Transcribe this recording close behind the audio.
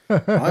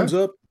Time's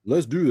up.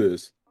 Let's do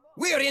this.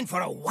 We're in for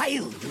a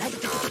wild night.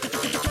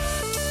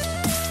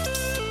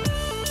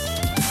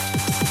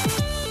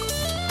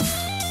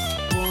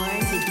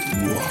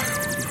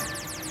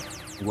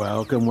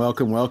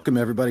 Welcome,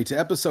 everybody, to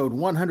episode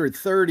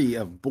 130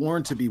 of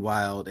Born to be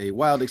Wild, a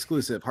Wild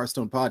exclusive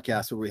Hearthstone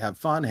podcast where we have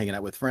fun hanging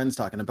out with friends,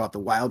 talking about the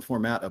Wild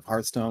format of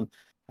Hearthstone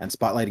and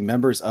spotlighting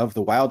members of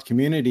the Wild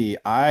community.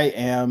 I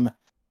am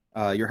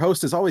your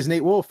host, as always,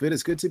 Nate Wolf. It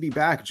is good to be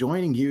back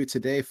joining you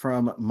today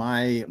from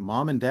my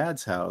mom and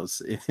dad's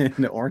house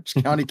in Orange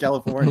County,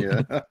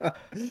 California.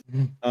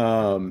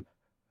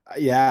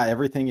 Yeah,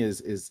 everything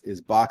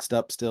is boxed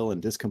up still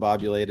and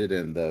discombobulated,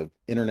 and the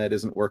internet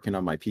isn't working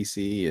on my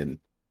PC, and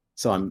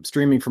so I'm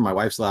streaming from my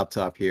wife's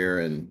laptop here,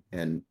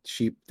 and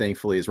she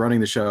thankfully is running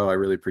the show. I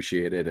really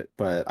appreciate it,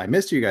 but I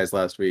missed you guys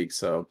last week,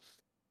 so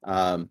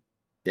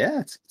yeah,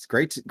 it's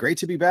great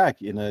to be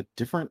back in a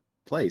different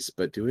place,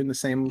 but doing the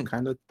same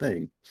kind of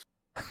thing.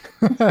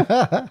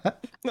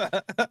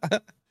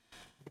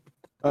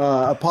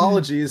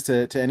 Apologies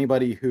to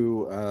anybody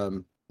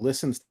who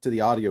listens to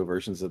the audio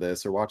versions of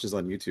this or watches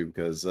on YouTube,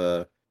 because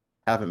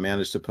haven't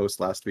managed to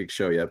post last week's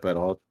show yet, but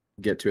I'll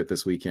get to it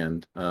this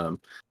weekend.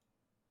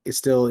 It's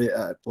still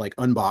like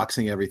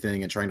unboxing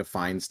everything and trying to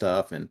find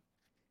stuff, and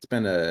it's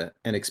been an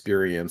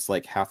experience.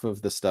 Like half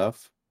of the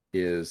stuff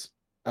is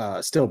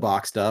still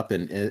boxed up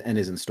and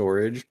is in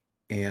storage,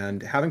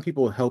 and having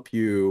people help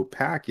you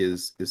pack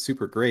is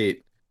super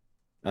great,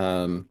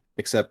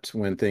 except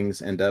when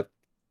things end up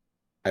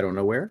I don't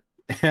know where.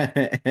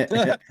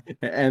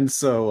 and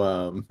so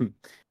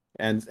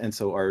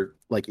are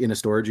like in a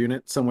storage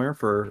unit somewhere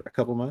for a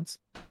couple months.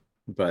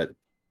 But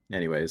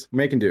anyways,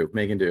 making do.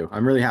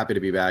 I'm really happy to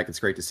be back. It's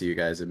great to see you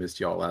guys. I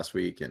missed y'all last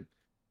week, and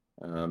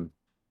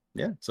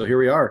yeah, so here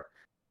we are.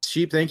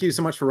 Sheep, thank you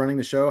so much for running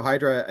the show.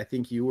 Hydra, I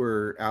think you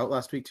were out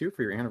last week too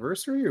for your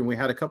anniversary, and we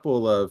had a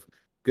couple of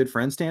good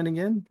friends standing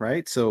in,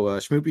 right? So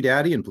Schmoopy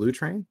Daddy and Blue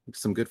Train,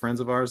 some good friends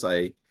of ours.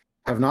 I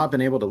have not been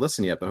able to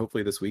listen yet, but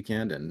hopefully this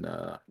weekend, and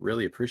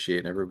really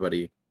appreciate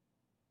everybody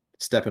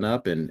stepping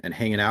up and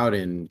hanging out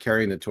and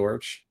carrying the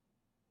torch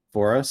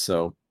for us.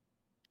 So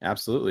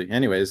absolutely.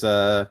 Anyways,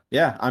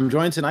 yeah, I'm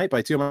joined tonight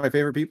by two of my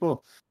favorite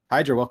people.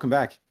 Hydra, welcome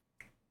back.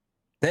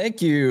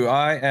 Thank you.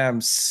 I am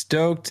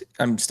stoked.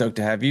 I'm stoked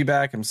to have you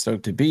back. I'm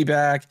stoked to be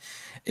back.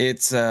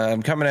 It's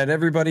I'm coming at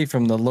everybody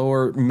from the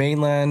lower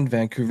mainland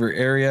Vancouver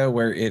area,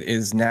 where it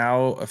is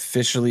now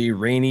officially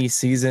rainy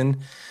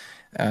season.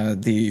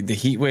 The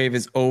heat wave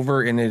is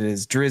over, and it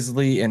is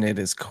drizzly, and it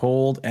is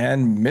cold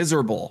and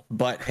miserable.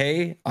 But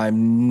hey,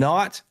 I'm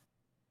not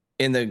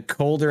in the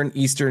colder and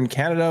eastern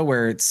Canada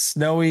where it's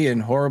snowy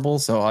and horrible,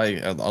 so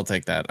I'll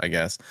take that, I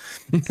guess.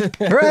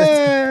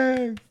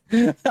 Hooray!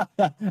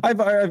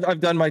 I've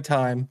done my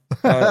time.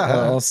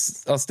 I'll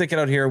stick it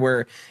out here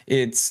where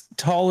it's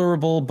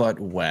tolerable but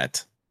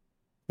wet.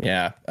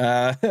 Yeah,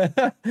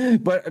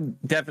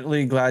 but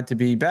definitely glad to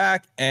be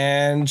back.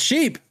 And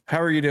Sheep,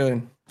 how are you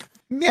doing?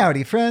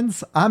 Meowdy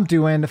friends, I'm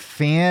doing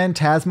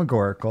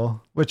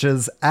phantasmagorical, which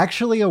is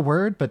actually a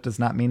word but does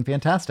not mean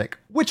fantastic,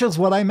 which is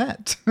what I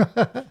meant.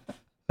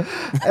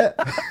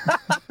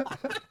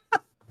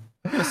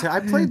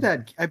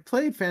 I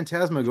played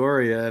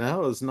Phantasmagoria, and that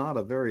was not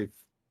a very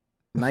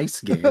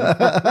nice game.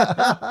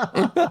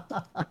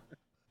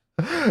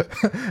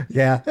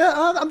 Yeah,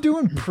 I'm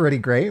doing pretty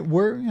great.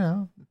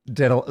 We're,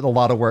 did a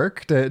lot of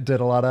work, did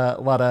a lot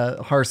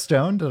of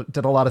Hearthstone,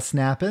 did a lot of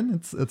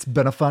snapping. It's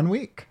been a fun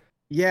week.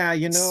 Yeah,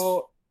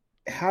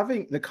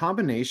 having the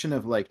combination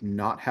of like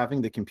not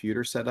having the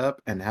computer set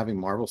up and having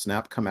Marvel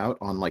Snap come out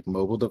on like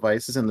mobile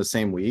devices in the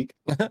same week,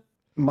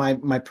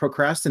 my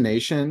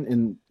procrastination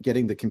in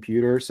getting the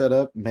computer set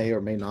up may or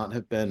may not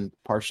have been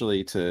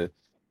partially to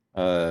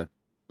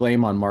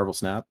blame on Marvel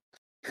Snap.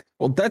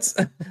 Well, that's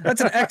an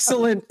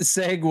excellent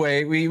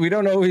segue. We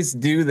don't always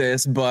do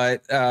this,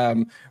 but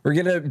we're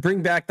gonna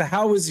bring back the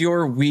How Was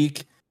Your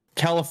Week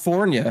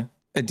California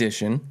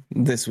edition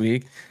this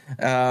week.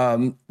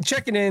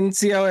 Checking in,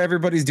 see how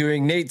everybody's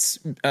doing. Nate's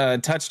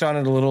touched on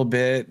it a little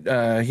bit.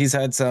 He's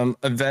had some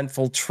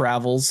eventful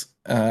travels.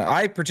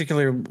 I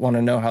particularly want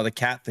to know how the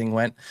cat thing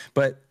went.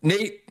 But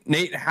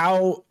Nate,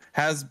 how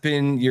has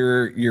been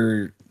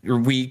your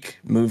week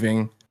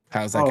moving?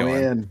 How's that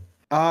going? Man.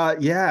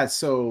 Yeah,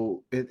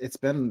 so it's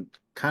been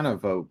kind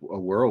of a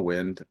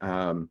whirlwind.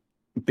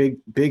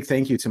 Big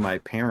thank you to my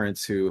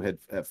parents who had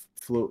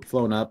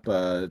flown up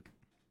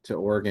to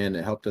Oregon.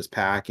 It helped us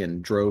pack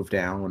and drove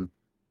down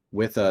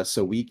with us.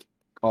 So we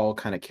all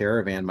kind of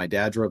caravan. My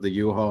dad drove the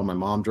U-Haul, my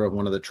mom drove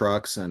one of the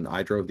trucks, and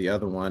I drove the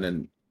other one.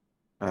 And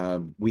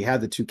we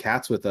had the two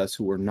cats with us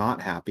who were not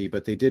happy,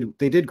 but they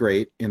did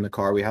great in the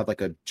car. We had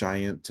like a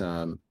giant,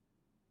 kind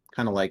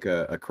of like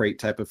a crate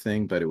type of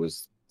thing, but it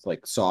was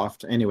like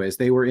soft. Anyways,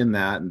 they were in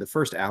that, and the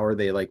first hour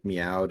they like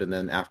meowed, and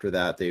then after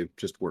that they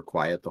just were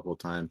quiet the whole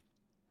time.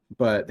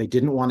 But they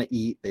didn't want to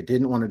eat, they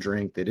didn't want to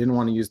drink, they didn't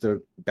want to use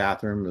the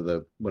bathroom or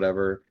the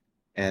whatever,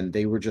 and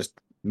they were just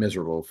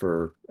miserable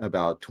for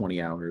about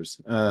 20 hours.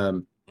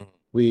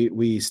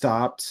 We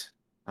stopped.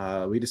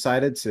 We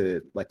decided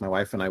to, like, my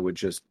wife and I would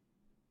just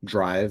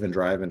drive and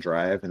drive and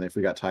drive, and if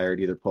we got tired,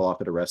 either pull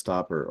off at a rest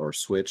stop or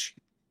switch.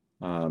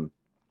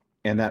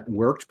 And that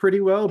worked pretty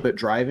well, but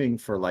driving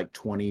for like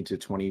 20 to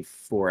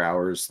 24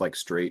 hours like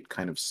straight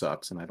kind of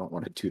sucks, and I don't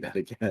want to do that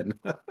again.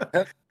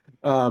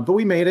 But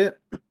we made it.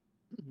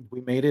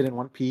 We made it in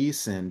one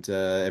piece, and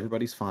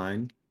everybody's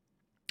fine.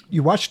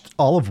 You watched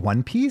all of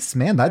One Piece?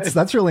 Man,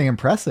 that's really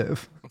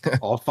impressive.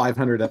 All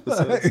 500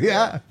 episodes.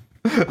 Yeah.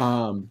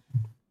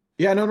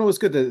 Yeah, no, it was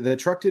good. The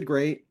truck did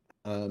great.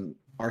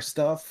 Our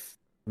stuff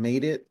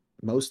made it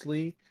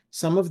mostly.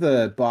 Some of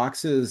the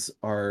boxes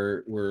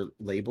were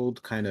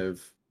labeled kind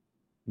of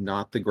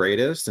not the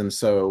greatest, and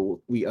so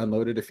we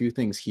unloaded a few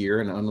things here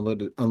and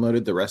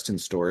unloaded the rest in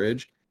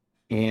storage.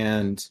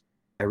 And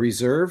I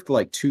reserved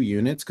like 2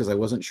 units because I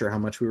wasn't sure how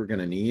much we were going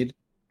to need.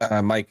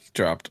 Mike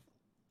dropped.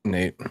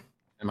 Nate,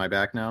 am I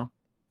back now?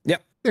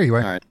 Yep, there you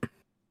are. All right.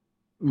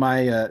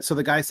 So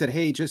the guy said,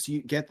 hey, just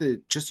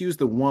use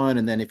the one,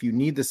 and then if you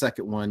need the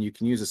second one, you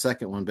can use the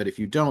second one, but if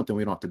you don't, then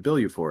we don't have to bill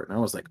you for it. And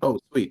I was like, oh,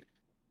 sweet.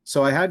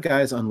 So I had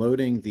guys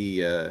unloading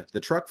the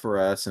truck for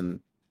us, and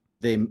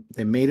they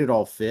made it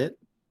all fit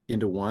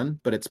into one,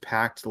 but it's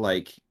packed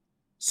like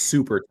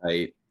super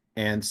tight,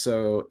 and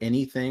so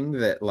anything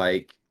that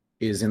like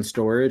is in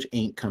storage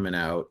ain't coming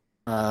out.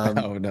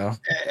 Oh no.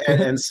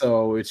 and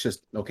so it's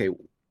just okay,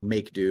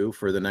 make do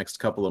for the next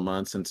couple of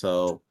months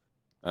until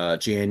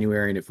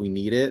January, and if we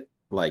need it,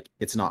 like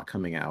it's not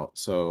coming out.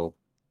 So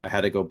I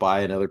had to go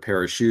buy another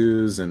pair of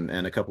shoes and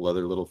a couple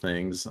other little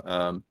things.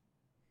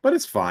 But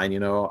it's fine, Did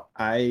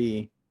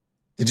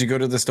you go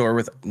to the store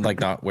with like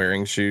not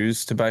wearing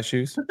shoes to buy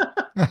shoes?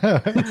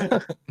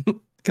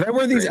 Can I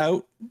wear these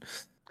out?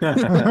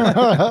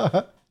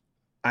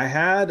 I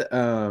had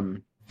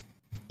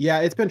yeah,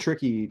 it's been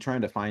tricky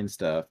trying to find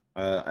stuff.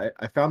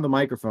 I found the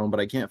microphone, but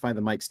I can't find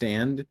the mic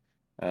stand.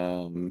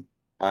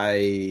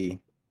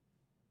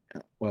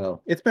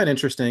 Well, it's been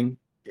interesting.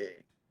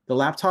 The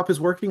laptop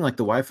is working, like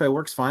the Wi-Fi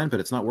works fine, but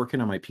it's not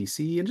working on my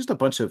PC, and just a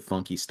bunch of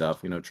funky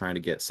stuff, trying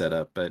to get set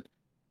up. But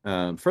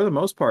for the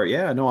most part,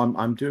 yeah, no,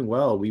 I'm doing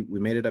well. We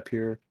made it up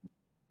here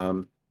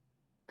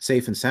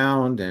safe and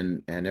sound,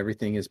 and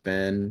everything has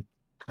been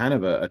kind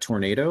of a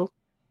tornado.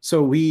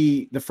 So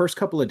the first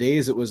couple of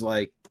days, it was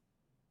like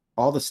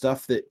all the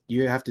stuff that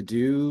you have to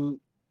do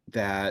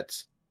that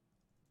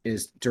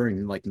is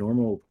during like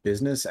normal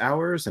business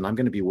hours, and I'm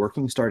going to be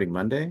working starting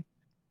Monday.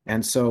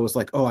 And so it was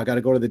like, oh, I got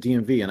to go to the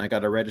DMV, and I got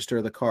to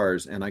register the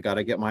cars, and I got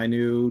to get my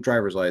new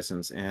driver's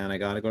license, and I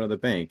got to go to the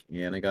bank,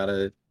 and I got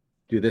to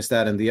do this,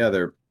 that, and the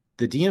other.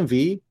 The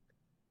DMV,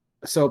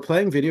 so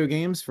playing video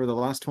games for the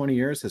last 20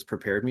 years has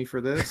prepared me for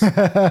this.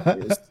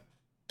 It's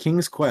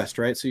King's Quest,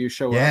 right? So you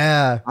show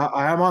up.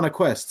 I'm on a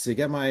quest to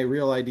get my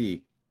real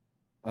ID.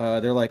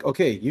 They're like,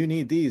 okay, you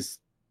need these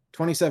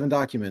 27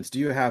 documents. Do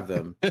you have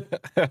them?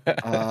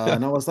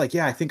 And I was like,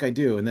 yeah, I think I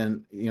do. And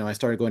then, I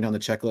started going down the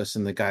checklist,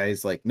 and the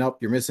guy's like, nope,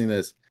 you're missing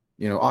this.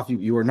 Off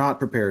you were not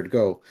prepared.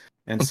 Go.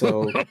 And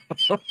so,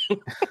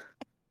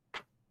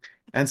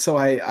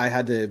 I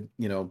had to,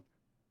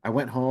 I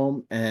went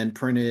home and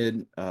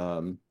printed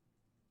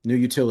new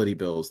utility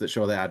bills that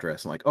show the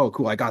address. I'm like, oh,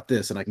 cool, I got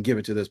this, and I can give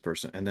it to this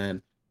person. And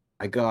then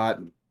I got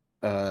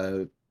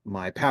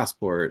my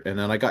passport, and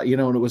then I got,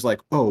 and it was like,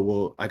 oh,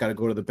 well, I got to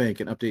go to the bank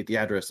and update the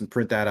address and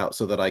print that out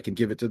so that I can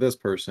give it to this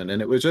person.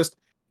 And it was just,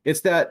 it's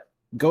that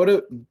go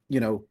to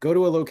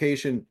a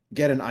location,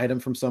 get an item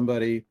from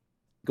somebody,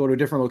 go to a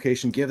different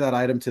location, give that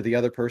item to the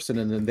other person,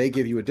 and then they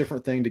give you a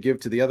different thing to give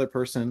to the other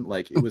person.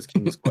 Like, it was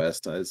King's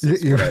Quest.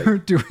 You're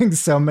doing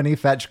so many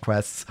fetch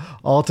quests,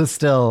 all to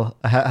still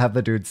have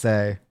the dude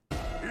say, "You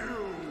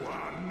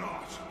are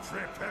not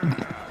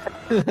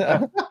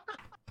prepared."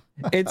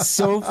 It's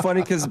so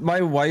funny because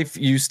my wife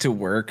used to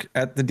work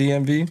at the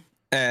DMV,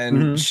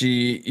 and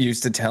she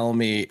used to tell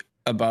me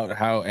about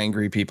how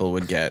angry people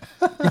would get.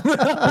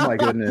 Oh my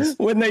goodness.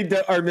 When they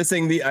are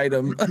missing the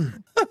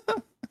item.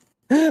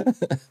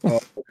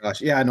 Oh gosh.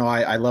 Yeah, no,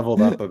 I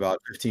leveled up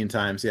about 15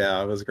 times. Yeah,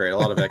 it was great. A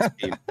lot of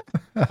XP.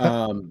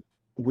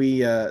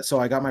 So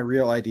I got my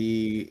real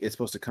ID. It's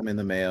supposed to come in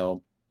the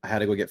mail. I had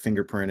to go get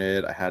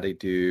fingerprinted. I had to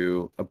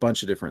do a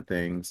bunch of different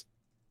things,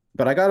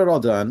 but I got it all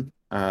done.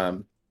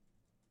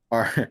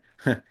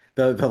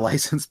 The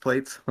license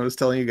plates, I was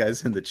telling you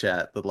guys in the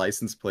chat, the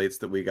license plates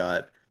that we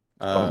got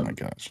oh my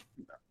gosh,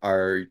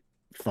 are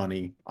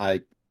funny.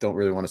 I don't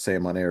really want to say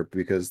them on air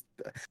because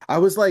I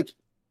was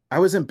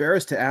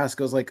embarrassed to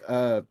ask. I was like,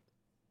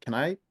 can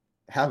I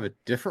have a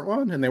different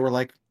one? And they were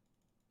like,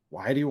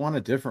 why do you want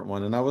a different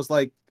one? And I was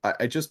like,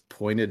 I just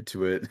pointed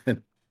to it,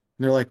 and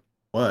they're like,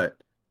 what?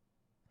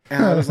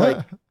 And I was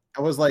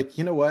like,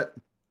 you know what?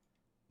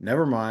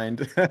 Never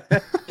mind.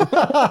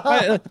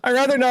 I'd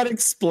rather not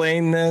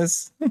explain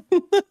this.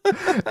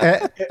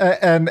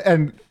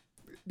 and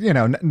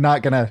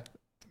not gonna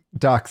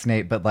dox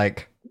Nate, but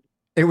like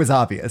it was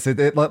obvious.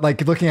 It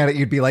like looking at it,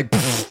 you'd be like,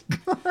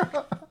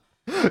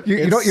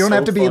 you don't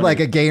have to be like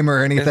a gamer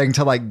or anything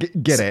to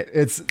like get it.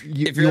 It's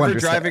if you're ever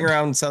driving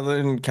around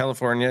Southern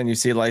California and you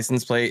see a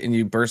license plate and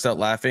you burst out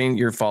laughing,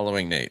 you're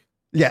following Nate.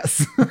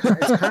 Yes.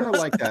 It's kind of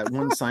like that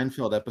one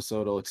Seinfeld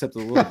episode, except a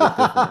little bit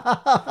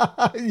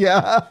different.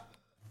 Yeah.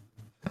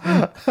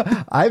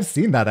 I've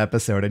seen that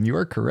episode and you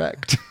are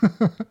correct.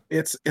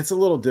 It's a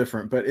little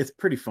different, but it's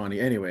pretty funny.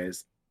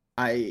 Anyways,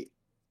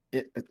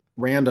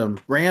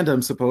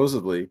 random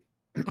supposedly.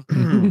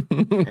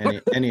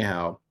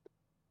 Anyhow,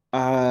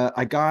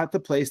 I got the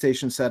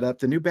PlayStation set up.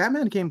 The new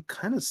Batman game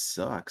kind of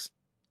sucks,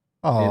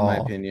 in my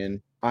Oh.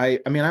 opinion. I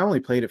mean, I only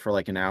played it for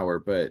like an hour,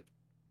 but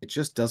it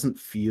just doesn't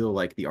feel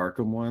like the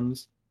Arkham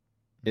ones.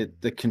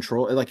 The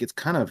control, like it's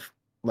kind of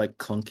like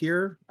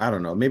clunkier. I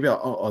don't know. Maybe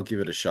I'll give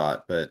it a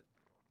shot, but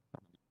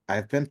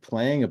I've been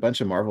playing a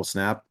bunch of Marvel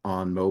Snap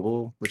on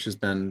mobile, which has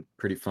been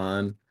pretty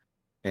fun.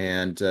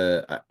 And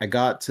I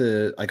got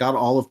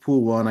all of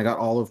Pool 1, I got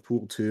all of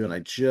Pool 2, and I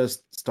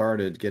just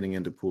started getting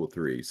into Pool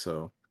 3.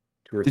 So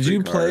 2 or Did 3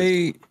 you cars.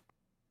 play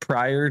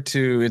prior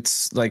to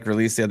its like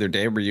release the other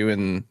day? Were you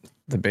in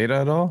the beta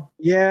at all?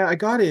 Yeah, I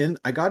got in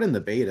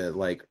the beta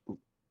like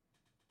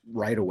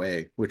right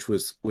away, which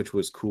was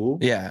cool.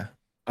 Yeah.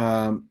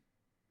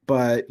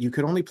 But you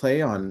could only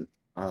play on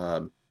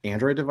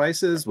Android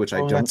devices, which I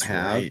don't that's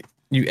have. right.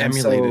 You And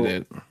emulated so-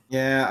 it.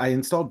 Yeah, I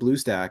installed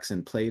BlueStacks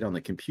and played on the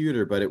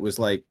computer, but it was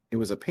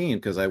a pain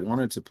because I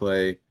wanted to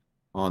play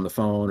on the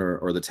phone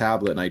or the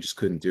tablet, and I just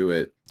couldn't do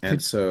it.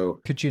 And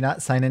so Could you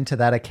not sign into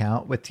that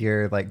account with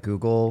your like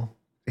Google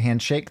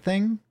handshake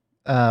thing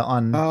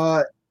on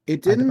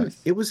it didn't.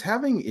 device? It was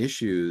having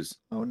issues,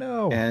 Oh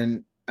no.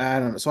 and I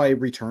don't know. So I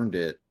returned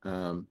it.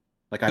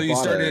 Like I So you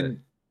bought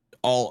started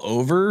all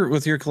over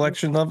with your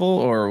collection level,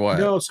 or what?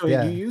 No, so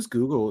Yeah. you use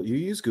Google. You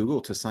use Google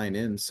to sign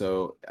in.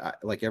 So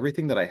like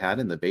everything that I had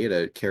in the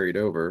beta carried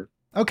over.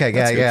 Okay, yeah,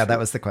 That's good yeah, for- that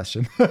was the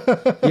question.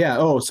 Yeah.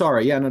 Oh,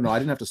 sorry. Yeah. No. I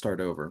didn't have to start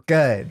over,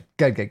 Good.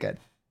 Good.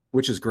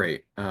 which is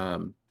great.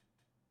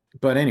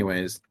 But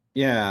anyways,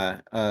 yeah.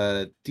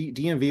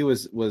 DMV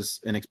was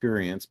an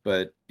experience,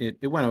 but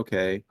it went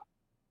okay.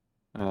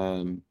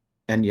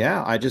 And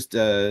yeah, I just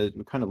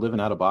I'm kind of living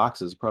out of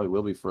boxes. Probably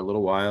will be for a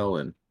little while,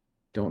 and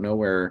don't know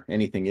where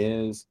anything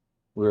is.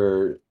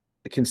 We're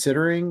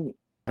considering.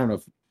 I don't know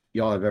if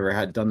y'all have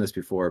ever done this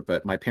before,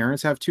 but my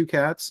parents have 2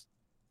 cats,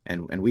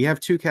 and we have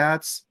 2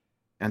 cats,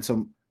 and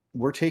so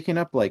we're taking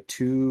up like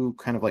 2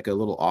 kind of like a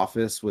little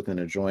office with an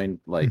adjoined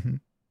like Mhm.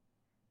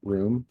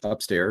 room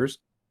upstairs,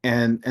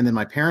 and then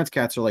my parents'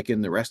 cats are like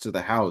in the rest of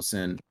the house.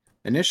 And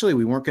initially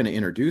we weren't going to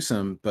introduce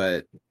them,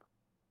 but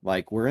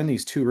like we're in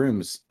these 2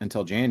 rooms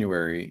until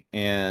January,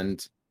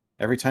 and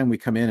every time we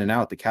come in and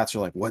out, the cats are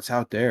like, "What's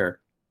out there?"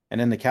 And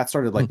then the cats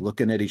started like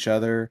looking at each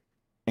other,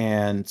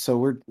 and so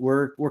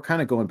we're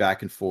kind of going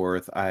back and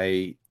forth.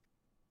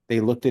 They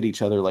looked at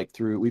each other like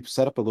through. We've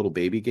set up a little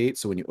baby gate,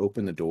 so when you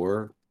open the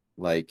door,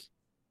 like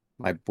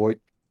my boy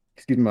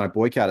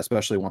cat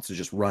especially wants to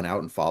just run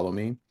out and follow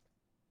me.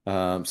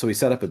 So we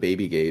set up a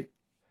baby gate,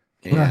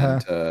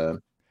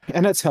 and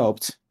it's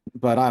helped.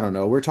 But I don't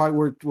know.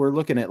 We're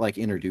looking at like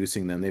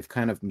introducing them. They've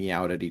kind of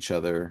meowed at each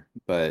other,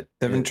 but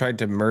They haven't tried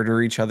to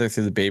murder each other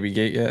through the baby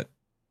gate yet.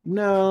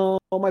 no.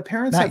 My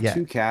parents Not have yet.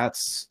 2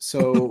 cats.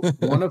 So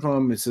one of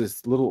them is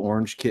this little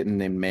orange kitten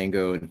named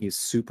Mango, and he's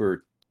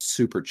super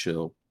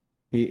chill.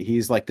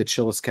 He's like the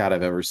chillest cat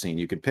I've ever seen.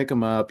 You can pick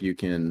him up, you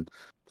can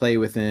play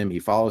with him. He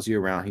follows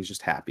you around. He's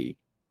just happy.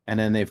 And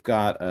then they've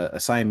got a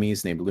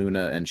Siamese named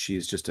Luna, and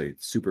she's just a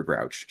super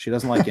grouch. She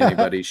doesn't like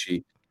anybody.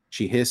 She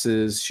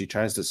hisses. She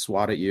tries to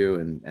swat at you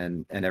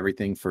and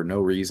everything for no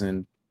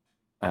reason.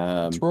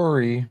 It's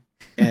Rory.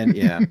 And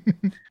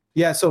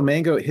yeah. So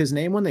Mango, his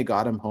name when they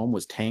got him home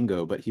was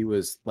Tango, but he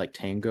was like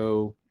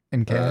Tango.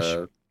 In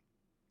cash.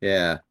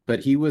 Yeah, but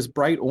he was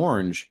bright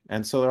orange,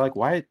 and so they're like,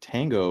 "Why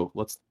Tango?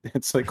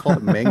 It's like call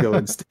it Mango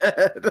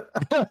instead."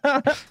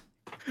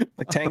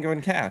 Like Tango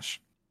and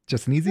Cash.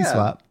 Just an easy yeah.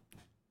 swap.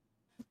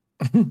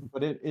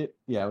 But it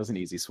was an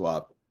easy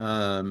swap.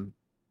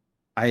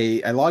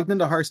 I logged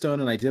into Hearthstone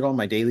and I did all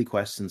my daily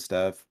quests and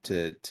stuff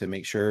to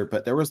make sure,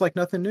 but there was like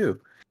nothing new.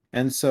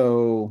 And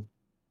so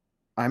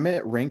I'm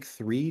at rank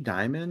 3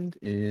 diamond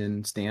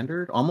in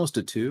standard, almost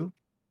a 2.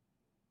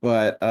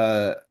 But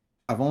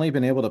I've only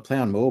been able to play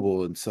on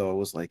mobile, and so I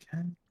was like,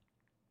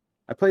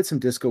 I played some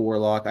Disco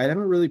Warlock. I haven't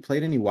really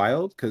played any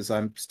wild because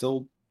I'm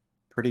still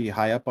pretty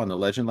high up on the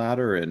legend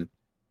ladder, and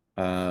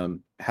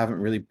haven't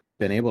really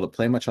been able to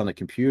play much on the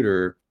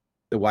computer.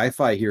 The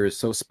Wi-Fi here is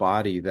so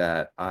spotty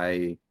that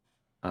I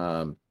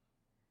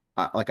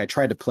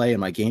tried to play and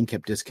my game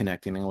kept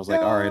disconnecting, and I was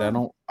like, all right, I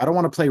don't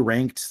want to play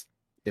ranked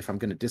if I'm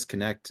going to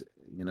disconnect,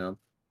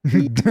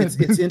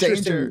 it's interesting,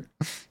 Danger.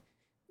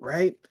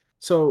 right?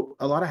 So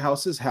a lot of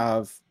houses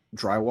have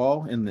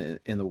drywall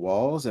in the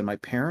walls, and my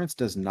parents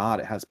does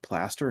not. It has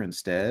plaster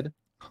instead.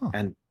 Huh.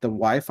 And the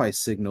Wi-Fi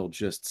signal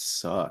just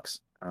sucks.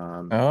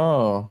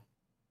 Oh.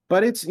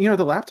 But it's,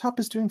 the laptop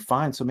is doing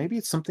fine. So maybe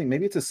it's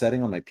a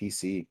setting on my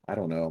PC. I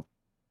don't know.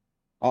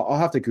 I'll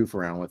have to goof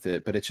around with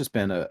it, but it's just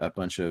been a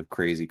bunch of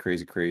crazy.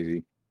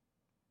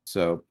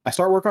 So I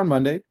start work on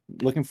Monday.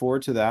 Looking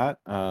forward to that.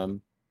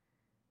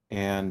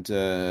 And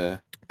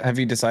Have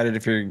you decided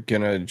if you're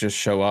gonna just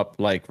show up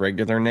like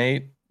regular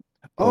Nate?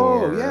 Oh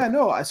or yeah,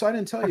 no. So I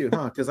didn't tell you,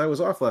 huh? Because I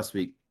was off last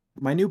week.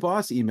 My new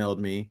boss emailed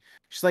me.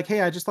 She's like,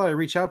 "Hey, I just thought I'd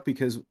reach out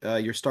because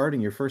you're starting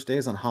your first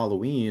days on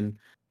Halloween.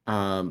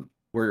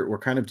 We're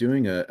kind of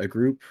doing a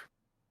group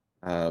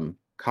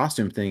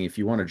costume thing. If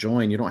you want to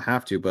join, you don't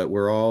have to, but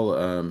we're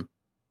all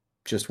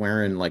just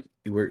wearing like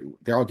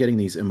they're all getting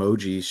these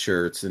emoji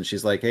shirts." And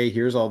she's like, "Hey,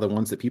 here's all the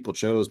ones that people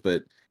chose,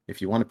 but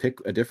if you want to pick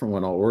a different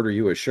one, I'll order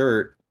you a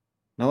shirt."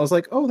 And I was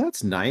like, "Oh,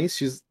 that's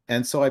nice."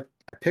 And so I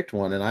picked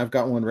one and I've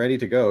got one ready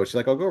to go. She's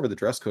like, "I'll go over the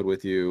dress code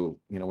with you,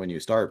 when you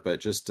start, but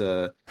just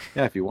yeah,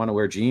 if you want to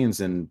wear jeans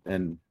and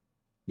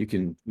you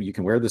can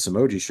wear this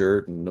emoji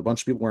shirt and a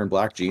bunch of people wearing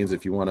black jeans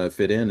if you want to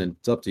fit in, and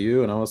it's up to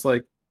you." And I was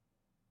like,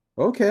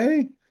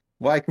 "Okay."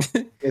 Like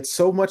it's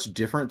so much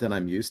different than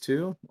I'm used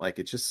to. Like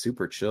it's just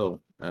super chill.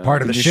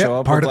 Part of the Did you ship, show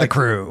up part with, of the like-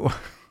 crew.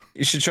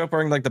 you should show up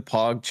wearing like the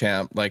Pog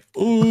Champ, like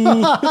ooh.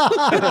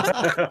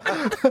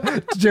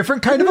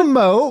 Different kind of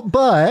emote,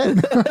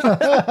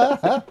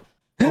 but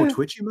Oh,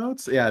 Twitch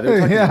emotes? Yeah, they're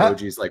talking Yeah.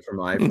 emojis like from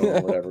iPhone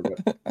or whatever.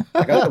 But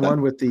I got the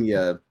one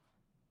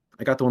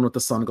with the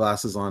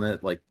sunglasses on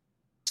it, like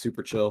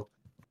super chill.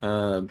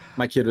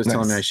 My kid was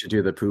telling me I Nice. should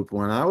do the poop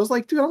one. I was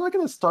like, dude, I'm not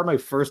gonna start my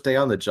first day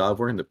on the job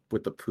wearing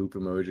with the poop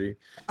emoji.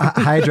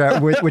 Hydra,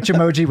 which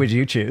emoji would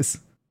you choose?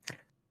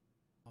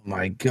 Oh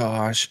my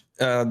gosh.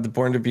 The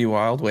Born to Be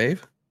Wild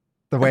wave.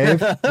 The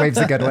wave? Wave's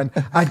a good one.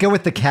 I'd go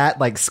with the cat,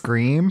 like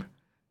Scream.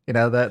 You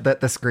know,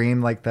 the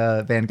Scream, like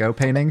the Van Gogh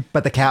painting,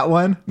 but the cat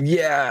one.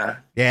 Yeah.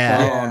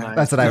 Yeah, nice,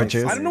 that's what I would nice.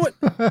 choose.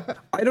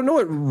 I don't know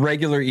what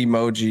regular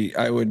emoji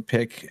I would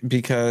pick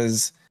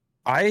because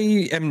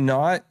I am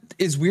not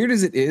as weird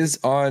as it is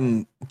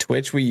on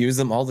Twitch. We use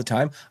them all the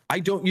time. I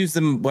don't use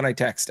them when I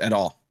text at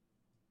all.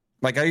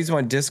 Like I use them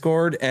on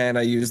Discord and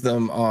I use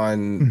them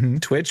on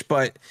Mhm. Twitch.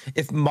 But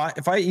if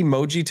I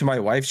emoji to my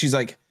wife, she's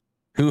like,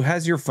 "Who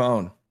has your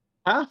phone?"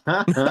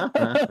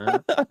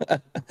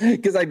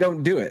 Because I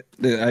don't do it.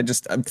 I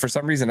just for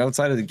some reason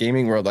outside of the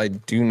gaming world, I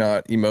do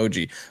not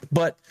emoji.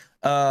 But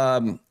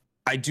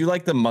I do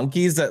like the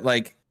monkeys that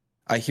like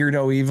I hear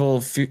no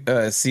evil,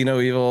 see no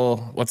evil.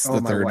 What's Oh,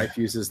 the my third? wife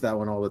uses that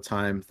one all the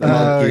time. The Oh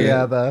monkey,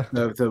 yeah, the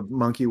the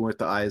monkey with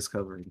the eyes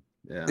covering.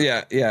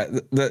 Yeah. Yeah.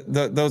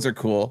 Those are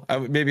cool.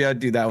 Maybe I'd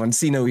do that one.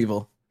 See no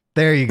evil.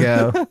 there you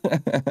go.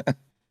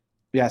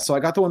 Yeah, so I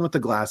got the one with the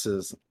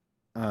glasses.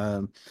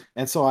 And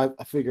so I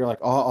figure like,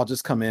 oh, I'll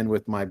just come in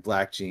with my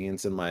black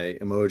jeans and my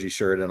emoji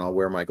shirt and I'll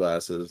wear my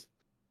glasses.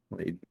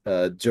 Like,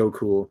 Joe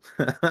Cool.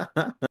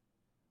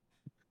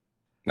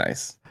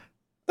 Nice.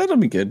 That'll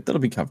be good. That'll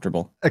be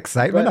comfortable.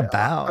 Excitement But,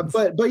 abounds.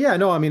 but yeah,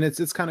 no, I mean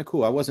it's kind of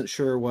cool. I wasn't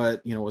sure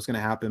what was going to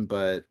happen,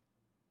 but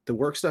the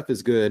work stuff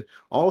is good.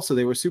 Also,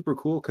 they were super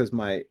cool because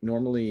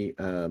normally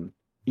when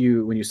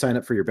you sign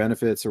up for your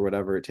benefits or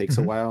whatever, it takes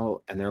a Mhm.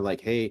 while, and they're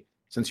like, hey,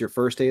 since your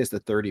first day is the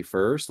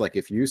 31st, like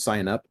if you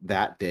sign up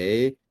that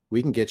day,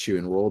 we can get you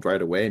enrolled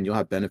right away and you'll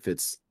have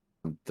benefits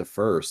the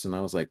first. And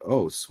I was like,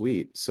 oh,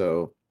 sweet.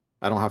 So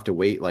I don't have to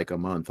wait like a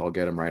month. I'll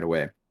get them right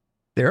away.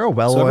 They're a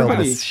well-oiled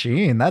everybody-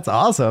 machine. That's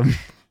awesome.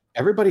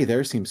 Everybody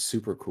there seems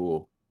super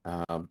cool.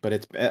 But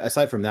it's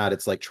aside from that,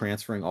 it's like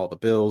transferring all the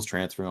bills,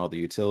 transferring all the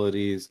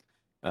utilities,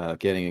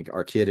 getting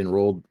our kid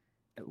enrolled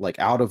like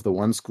out of the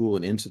one school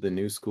and into the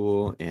new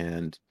school,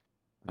 and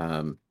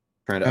trying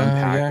to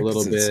unpack yeah, a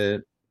little 'cause it's-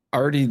 bit.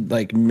 Already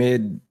like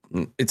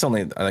it's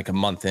only like a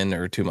month in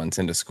or 2 months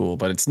into school,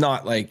 but it's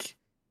not like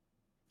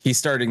he's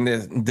starting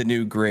the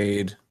new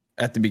grade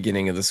at the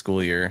beginning of the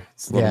school year.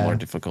 It's a little Yeah. more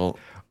difficult.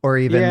 Or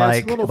even Yeah, it's a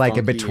like little in funky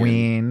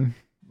between,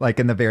 like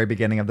in the very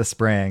beginning of the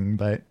spring.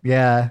 But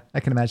yeah, I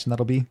can imagine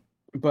that'll be.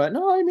 But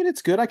no, I mean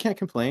it's good. I can't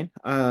complain.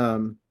 I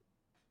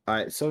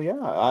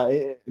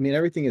mean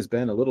everything has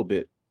been a little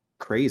bit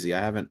crazy. I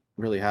haven't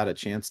really had a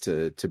chance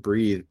to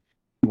breathe.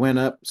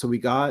 We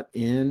got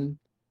in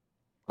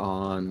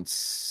on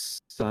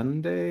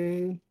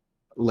Sunday,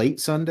 late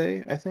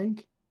Sunday, I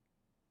think.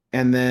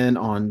 And then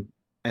on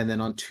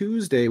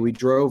Tuesday we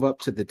drove up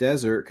to the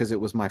desert because it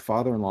was my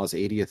father-in-law's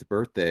 80th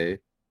birthday.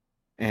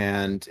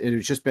 And it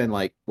has just been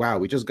like, wow,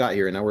 we just got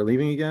here and now we're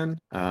leaving again.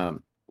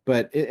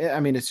 But I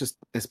mean,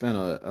 it's been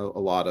a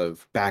lot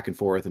of back and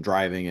forth and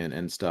driving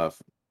and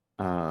stuff.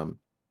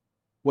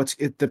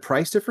 The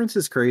price difference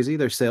is crazy.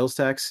 There's sales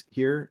tax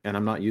here, and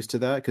I'm not used to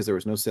that because there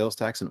was no sales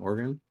tax in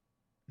Oregon.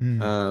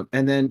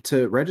 And then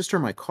to register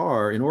my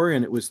car in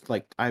Oregon, it was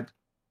like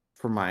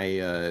for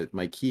my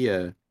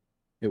Kia,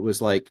 it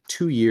was like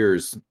 2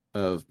 years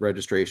of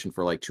registration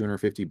for like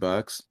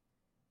 $250.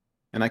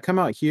 And I come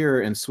out here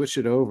and switch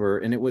it over,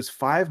 and it was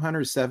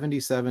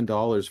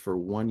 $577 for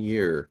 1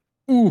 year.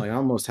 Ooh. Like I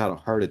almost had a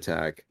heart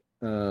attack.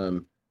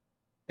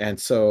 And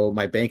so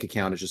my bank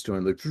account is just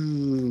doing like,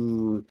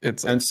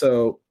 It's and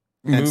so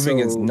moving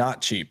is so-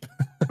 not cheap.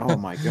 oh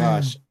my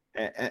gosh.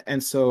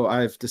 And so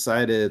I've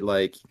decided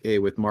like, hey,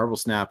 with Marvel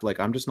Snap, like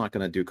I'm just not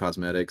gonna do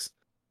cosmetics.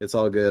 It's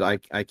all good.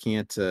 I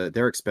can't.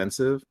 They're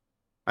expensive.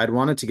 I'd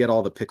wanted to get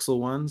all the Pixel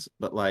ones,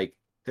 but like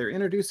they're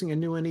introducing a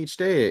new one each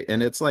day,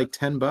 and it's like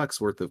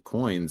 $10 worth of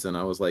coins. And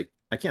I was like,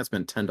 I can't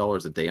spend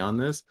 $10 a day on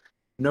this.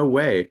 No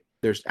way.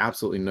 There's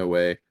absolutely no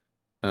way.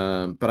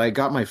 But I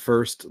got my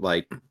first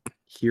like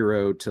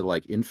hero to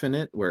like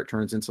infinite where it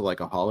turns into like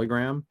a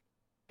hologram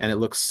and it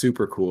looks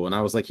super cool. And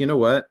I was like, you know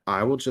what?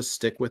 I will just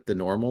stick with the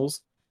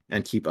normals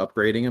and keep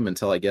upgrading them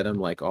until I get them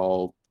like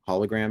all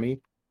hologrammy.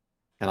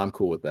 And I'm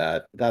cool with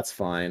that. That's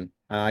fine.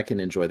 I can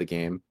enjoy the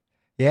game.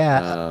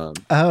 Yeah. Um,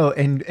 Oh,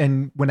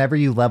 and whenever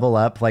you level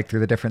up like through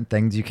the different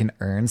things, you can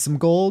earn some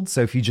gold.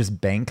 So if you just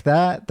bank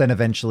that, then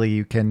eventually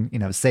you can,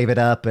 save it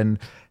up and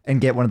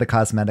get one of the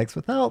cosmetics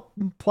without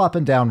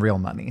plopping down real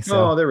money. oh,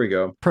 So there we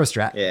go. pro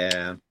strat.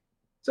 Yeah.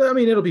 So I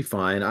mean, it'll be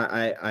fine.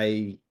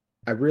 I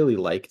really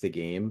like the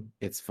game.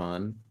 It's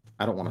fun.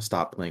 I don't want to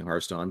stop playing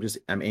Hearthstone.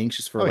 I'm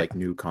anxious for Oh, like yeah.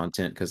 new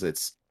content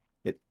because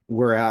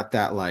we're at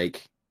that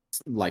like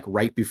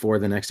right before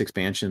the next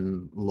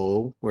expansion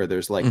lull where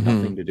there's like Mhm.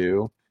 nothing to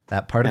do.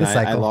 That part of And the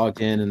I cycle.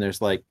 logged in and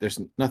there's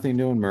nothing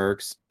new in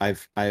Mercs.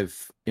 I've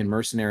in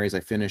Mercenaries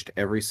I finished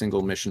every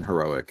single mission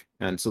heroic,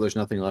 and so there's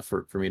nothing left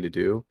for me to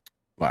do.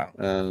 Wow.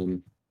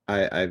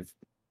 I've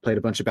played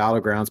a bunch of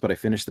battlegrounds, but I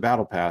finished the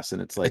battle pass,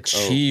 and it's like, oh,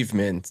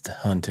 Achievement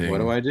hunting. what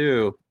do I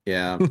do?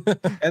 Yeah.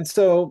 And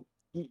so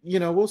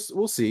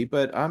we'll see,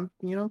 but I'm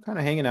kind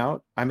of hanging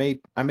out. I may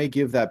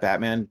give that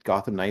Batman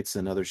Gotham Knights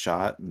another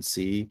shot and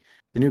see.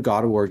 The new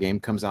God of War game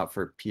comes out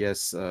for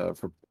PS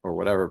for or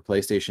whatever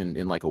PlayStation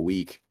in like a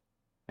week,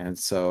 and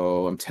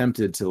so I'm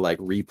tempted to like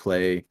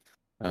replay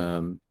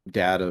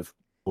Dad of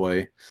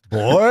Boy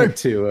Boy.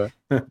 to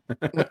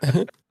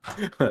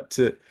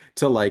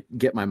to like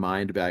get my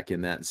mind back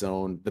in that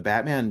zone. The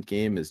Batman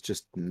game is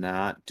just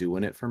not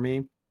doing it for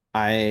me.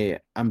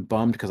 I'm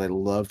bummed because I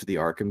loved the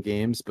Arkham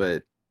games,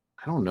 but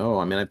I don't know.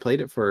 I mean, I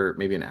played it for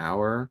maybe an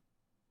hour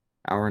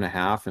and a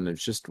half, and it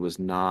just was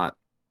not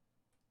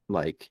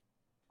like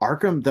the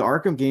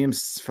Arkham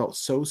games felt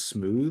so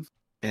smooth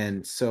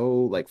and so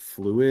like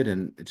fluid,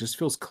 and it just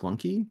feels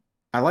clunky.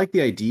 I like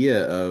the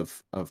idea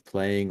of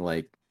playing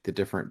like the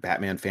different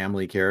Batman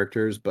family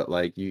characters, but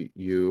like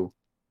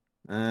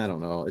I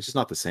don't know, it's just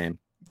not the same.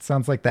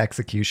 Sounds like the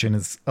execution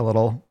is a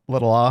little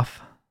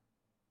off.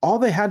 All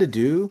they had to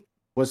do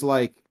was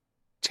like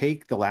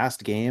take the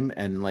last game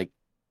and like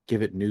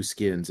give it new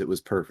skins. It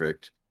was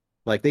perfect.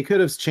 Like they could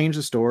have changed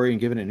the story and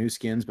given it new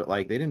skins, but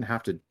like they didn't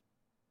have to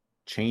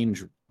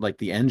change like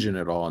the engine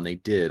at all, and they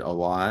did a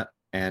lot.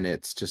 And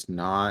it's just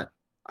not.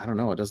 I don't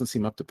know. It doesn't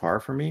seem up to par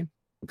for me.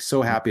 I'm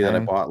so happy that I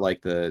Okay. bought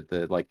like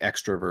the like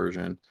extra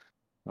version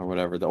or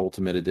whatever, the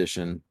ultimate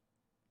edition.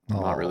 I'm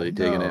not Oh, really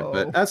digging it,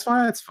 but no. that's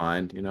fine. It's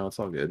fine. It's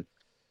all good.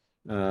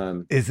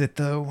 Is it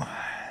though?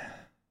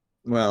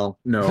 Well,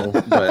 no,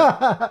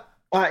 but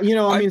I I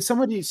mean,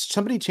 somebody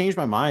changed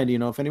my mind.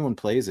 If anyone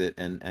plays it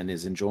and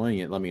is enjoying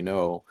it, let me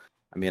know.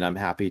 I mean, I'm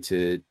happy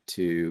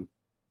to.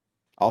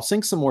 I'll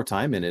sink some more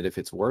time in it if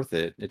it's worth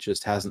it. It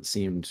just hasn't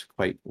seemed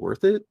quite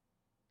worth it,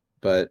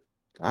 but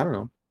I don't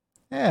know.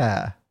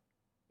 Yeah.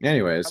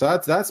 Anyway, so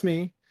that's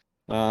me.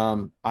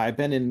 I've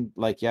been in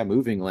like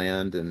moving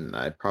land, and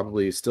I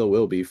probably still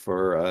will be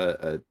for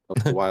a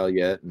while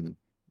yet. And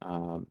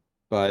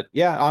but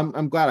yeah,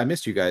 I'm glad I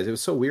missed you guys. It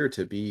was so weird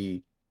to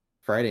be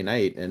Friday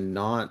night and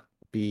not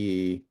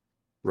be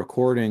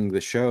recording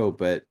the show,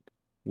 but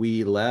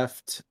we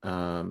left.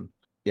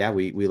 Yeah,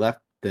 we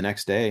left the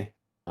next day.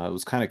 It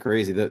was kind of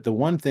crazy. The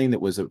one thing that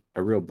was a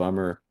real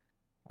bummer,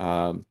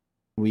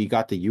 we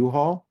got the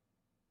U-Haul.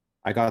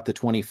 I got the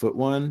 20-foot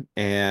one,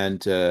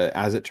 and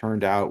as it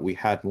turned out, we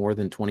had more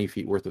than 20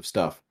 feet worth of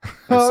stuff. And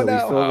Oh so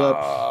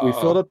no. we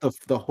filled up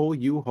the whole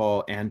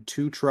U-Haul and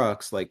two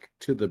trucks like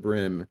to the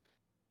brim,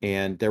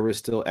 and there was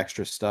still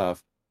extra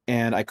stuff.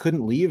 And I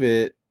couldn't leave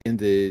it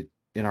in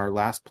our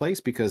last place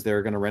because they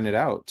were going to rent it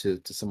out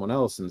to someone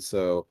else. And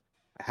so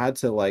I had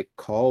to like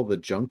call the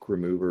junk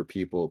remover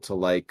people to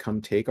like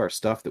come take our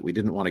stuff that we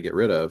didn't want to get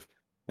rid of.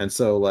 And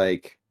so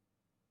like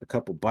a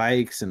couple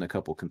bikes and a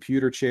couple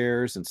computer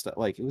chairs and stuff.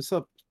 Like it was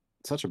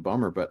such a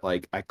bummer, but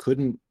like I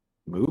couldn't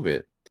move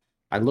it.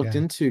 I looked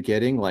Yeah. into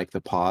getting like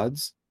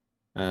pods,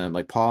 and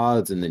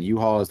then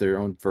U-Haul has their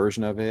own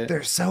version of it.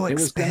 They're so It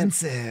was gonna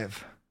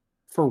expensive.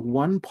 for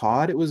one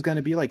pod, it was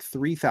gonna be like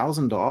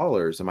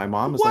 $3,000. And my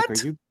mom was like, "Are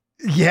What? you?"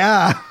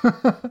 Yeah.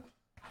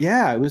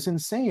 Yeah, it was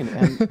insane.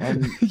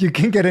 And You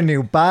can get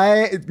new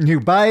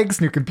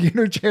bikes, new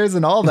computer chairs,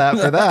 and all that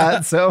for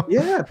that. So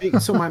yeah,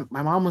 so my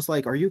mom was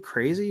like, "Are you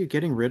crazy? You're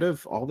getting rid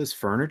of all this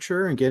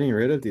furniture and getting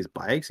rid of these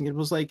bikes?" And it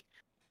was like,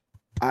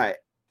 I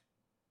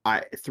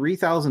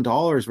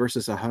 $3,000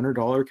 versus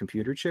 $100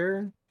 computer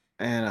chair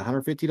and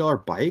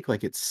 $150 bike,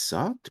 like it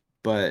sucked,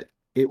 but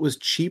it was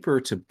cheaper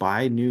to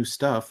buy new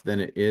stuff than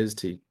it is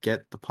to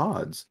get the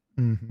pods.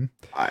 Mhm.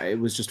 I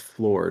was just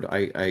floored.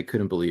 I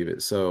couldn't believe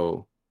it.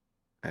 So,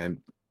 um,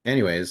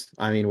 anyways,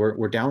 I mean,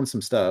 we're down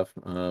some stuff.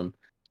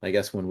 I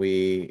guess when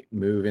we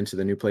move into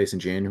the new place in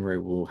January,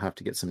 we'll have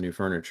to get some new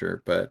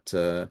furniture, but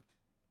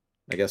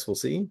I guess we'll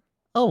see.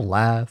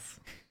 Alas.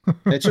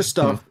 It's just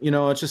stuff,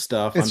 it's just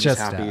stuff. It's I'm just just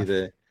happy stuff.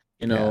 that,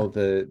 Yeah.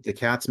 the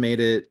cats made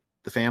it,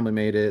 the family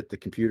made it, the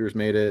computers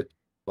made it.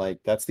 Like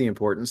that's the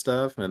important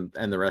stuff, and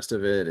the rest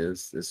of it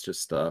is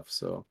just stuff.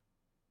 So,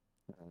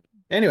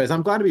 anyways,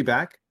 I'm glad to be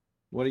back.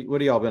 What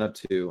are y'all been up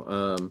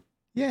to?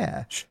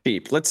 Yeah.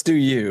 Sheep. Let's do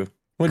you.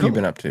 What have you Cool.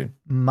 been up to?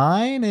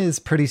 Mine is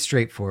pretty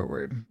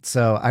straightforward.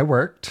 So I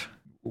worked.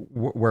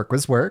 Work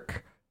was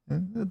work.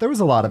 There was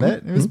a lot of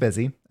it. It was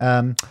busy.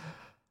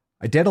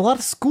 I did a lot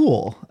of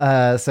school.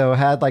 So I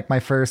had like my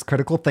first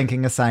critical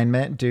thinking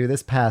assignment due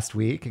this past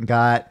week and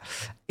got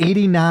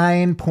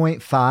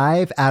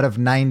 89.5 out of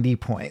 90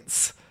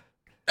 points.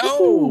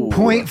 Oh,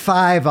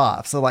 0.5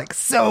 off. So like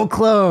so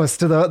close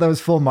to those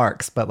full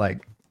marks, but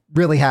like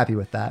really happy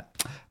with that.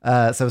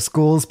 So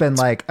school's been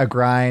like a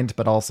grind,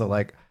 but also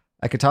like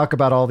I could talk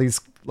about all these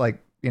like,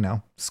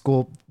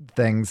 school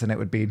things and it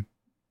would be,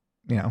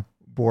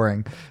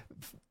 boring.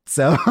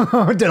 So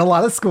did a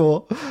lot of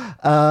school,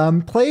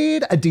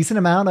 played a decent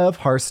amount of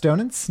Hearthstone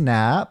and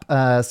Snap.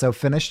 So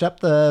finished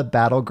up the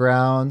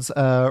Battlegrounds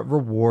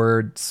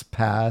rewards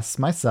pass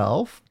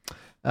myself,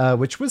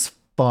 which was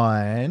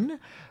fun.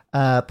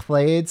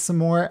 Played some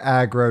more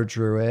Aggro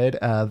Druid,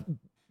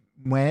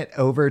 went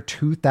over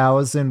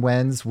 2,000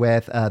 wins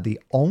with the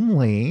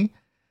only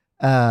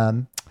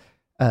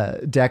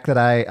deck that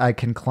I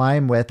can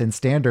climb with in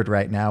Standard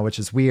right now, which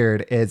is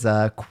weird, is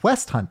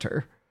Quest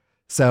Hunter.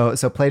 So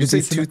played did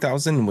you say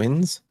 2,000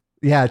 wins?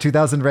 Yeah,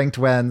 2,000 ranked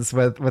wins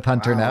with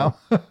Hunter now.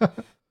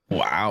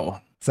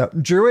 Wow. So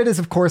Druid is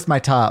of course my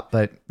top,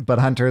 but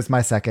Hunter is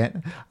my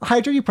second.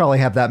 Hydra, you probably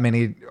have that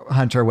many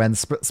Hunter wins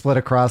split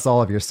across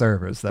all of your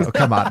servers, though.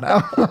 Come on now.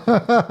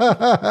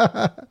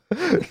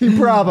 You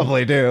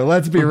probably do.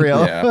 Let's be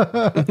real.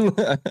 Yeah.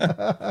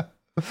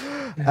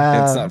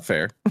 It's not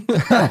fair.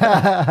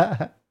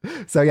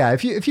 So yeah,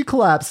 if you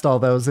collapsed all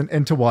those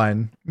into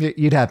one,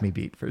 you'd have me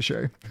beat for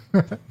sure.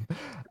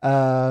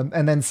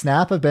 And then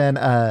Snap have been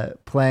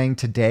playing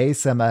today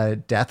some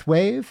Death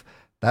Wave.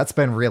 That's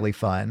been really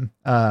fun.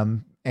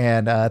 And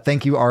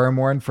thank you,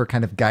 Aramorn, for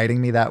kind of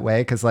guiding me that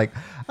way. Cause like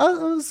I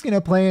was,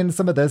 playing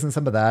some of this and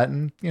some of that,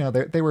 and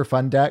they were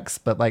fun decks,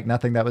 but like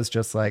nothing that was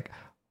just like,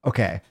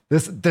 okay,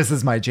 this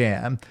is my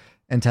jam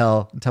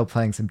until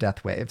playing some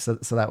Death Wave. So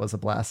that was a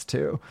blast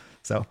too.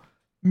 So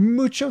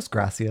muchos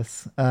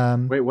gracias.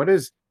 Wait, what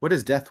is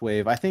Death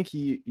Wave? I think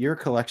your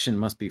collection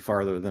must be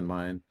farther than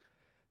mine.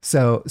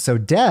 So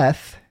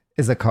Death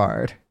is a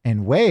card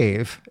and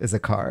Wave is a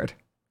card.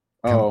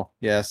 Oh,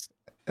 yes.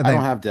 And I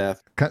don't have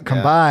Death.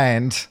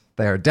 Combined,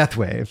 they are Death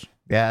Wave.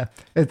 Yeah,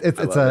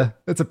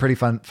 it's a pretty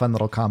fun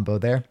little combo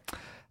there.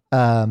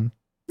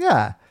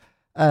 Yeah.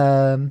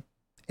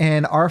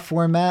 In our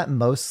format,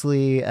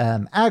 mostly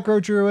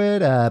Aggro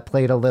Druid.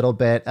 Played a little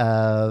bit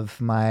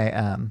of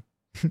my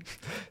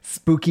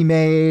Spooky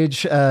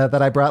Mage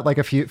that I brought like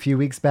a few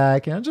weeks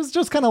back.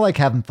 Just kind of like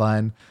having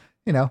fun,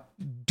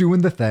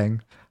 doing the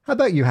thing. How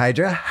about you,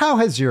 Hydra? How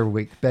has your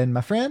week been,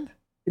 my friend?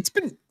 It's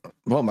been,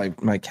 well,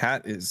 my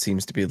cat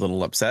seems to be a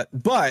little upset,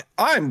 but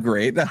I'm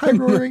great. Hi,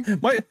 Rory.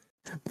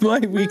 My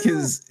week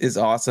is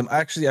awesome.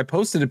 Actually, I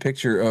posted a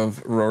picture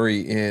of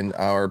Rory in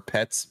our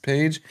pets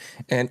page,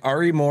 and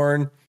Ari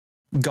Morn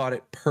got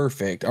it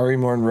perfect. Ari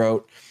Morn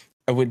wrote,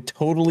 I would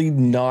totally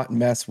not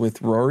mess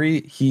with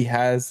Rory. He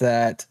has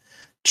that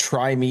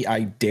try me,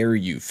 I dare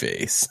you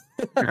face.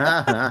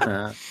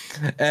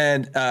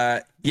 And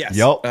yes,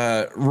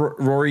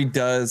 Rory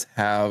does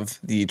have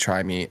the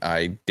try me,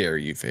 I dare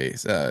you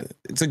face.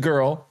 It's a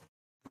girl,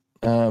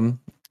 and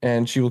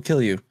she will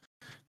kill you.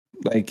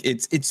 Like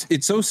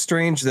it's so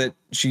strange that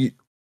she's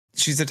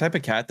the type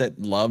of cat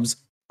that loves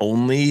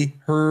only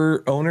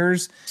her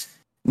owners,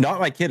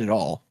 not my kid at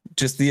all,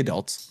 just the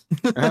adults.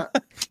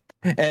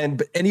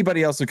 And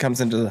anybody else who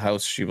comes into the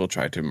house, she will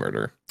try to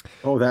murder.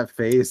 Oh, that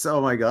face.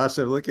 Oh my gosh,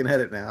 I'm looking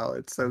at it now.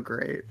 It's so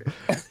great.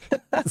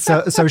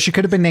 So she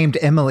could have been named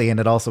Emily and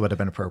it also would have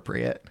been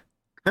appropriate.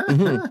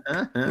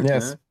 Mm-hmm.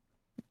 Yes.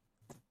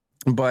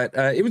 But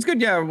it was good.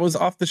 Yeah, I was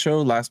off the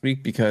show last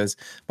week because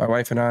my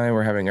wife and I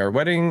were having our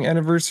wedding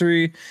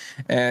anniversary.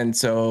 And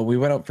so we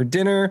went out for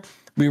dinner.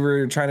 We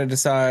were trying to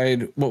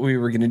decide what we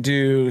were going to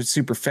do,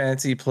 super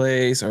fancy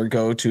place or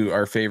go to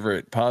our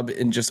favorite pub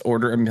and just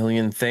order a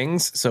million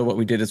things. So what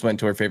we did is went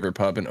to our favorite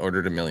pub and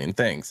ordered a million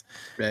things,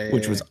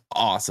 which was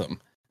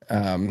awesome.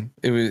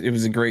 It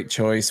was a great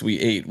choice. We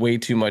ate way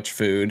too much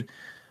food.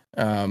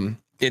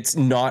 It's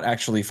not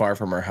actually far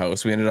from our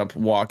house. We ended up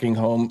walking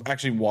home,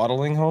 actually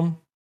waddling home.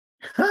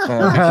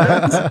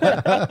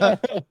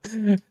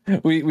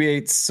 We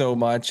ate so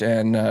much,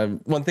 and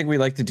one thing we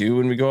like to do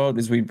when we go out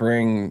is we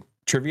bring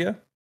trivia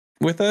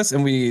with us,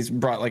 and we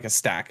brought like a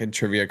stack of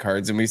trivia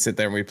cards, and we sit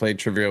there and we play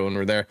trivia when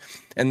we're there.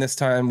 And this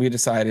time we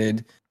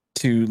decided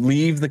to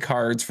leave the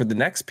cards for the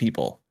next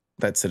people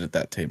that sit at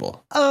that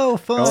table. Oh,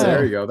 fun! Oh,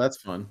 there you go. That's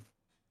fun.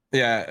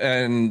 Yeah,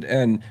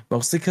 and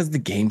mostly because the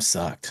game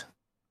sucked.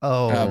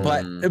 Oh,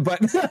 but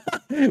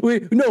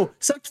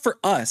sucked for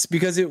us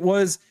because it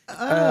was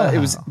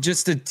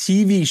just a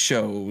TV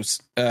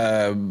show's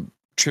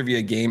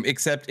trivia game,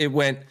 except it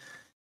went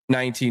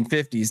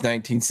 1950s,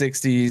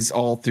 1960s,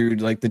 all through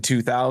like the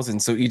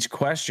 2000s. So each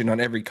question on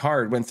every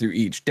card went through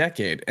each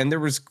decade, and there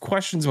was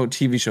questions about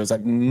TV shows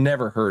I've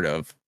never heard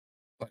of,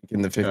 like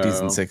in the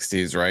 50s and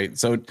 60s, right?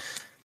 So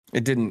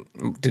it didn't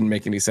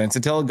make any sense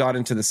until it got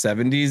into the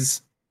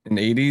 70s. in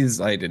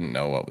 80s, I didn't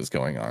know what was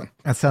going on.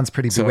 That sounds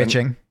pretty So,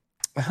 bewitching.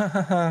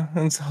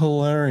 That's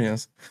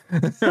hilarious.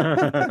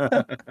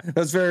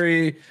 That's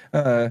very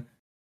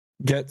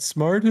get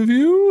smart of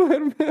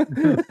you.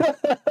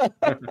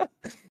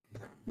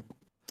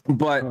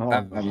 But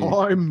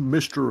I'm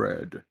Mr.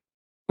 Ed.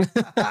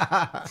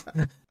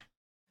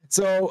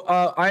 so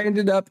I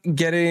ended up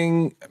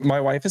getting my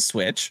wife a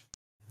Switch,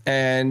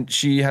 and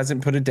she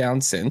hasn't put it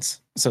down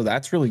since. So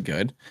that's really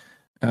good.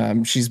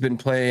 She's been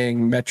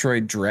playing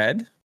Metroid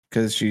Dread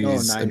because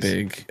she's a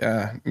big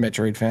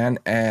Metroid fan,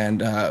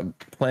 and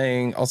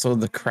playing also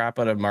the crap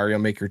out of Mario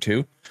Maker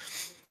 2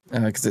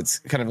 because it's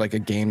kind of like a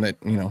game that,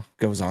 you know,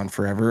 goes on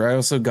forever. I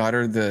also got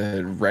her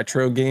the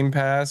Retro Game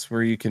Pass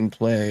where you can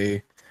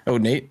play. Oh,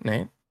 Nate,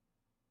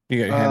 you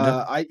got your hand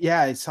up?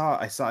 I saw.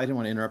 I didn't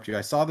want to interrupt you.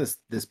 I saw this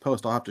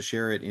post. I'll have to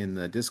share it in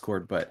the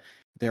Discord. But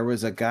there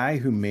was a guy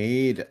who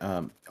made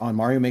on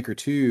Mario Maker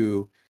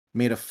 2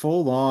 made a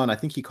full on. I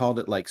think he called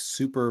it like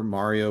Super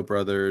Mario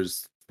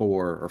Brothers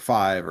 4 or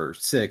 5 or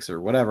 6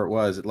 or whatever it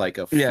was. Like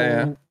a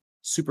full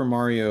Super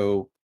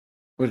Mario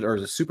or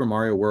the Super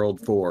Mario World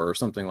 4 or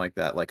something like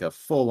that. Like a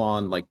full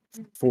on like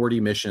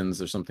 40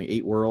 missions or something,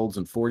 8 worlds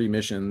and 40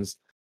 missions.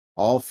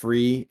 All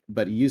free,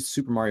 but he used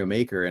Super Mario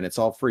Maker and it's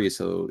all free.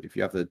 So if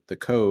you have the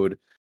code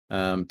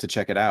to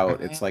check it out,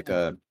 it's like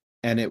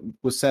and it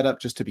was set up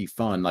just to be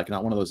fun, like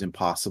not one of those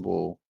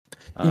impossible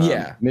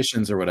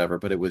missions or whatever,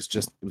 but it was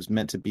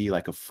meant to be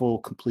like a full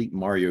complete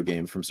Mario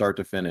game from start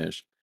to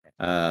finish.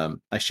 I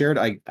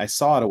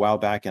saw it a while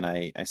back and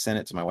I sent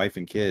it to my wife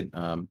and kid.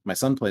 My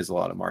son plays a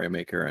lot of Mario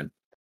Maker and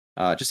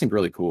it just seemed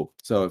really cool.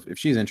 So if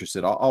she's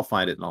interested, I'll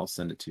find it and I'll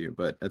send it to you,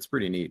 but that's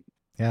pretty neat.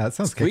 Yeah, that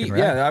sounds sweet.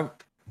 Yeah,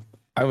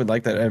 I would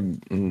like that.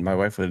 My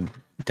wife would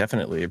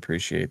definitely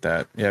appreciate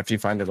that. Yeah, if you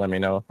find it, let me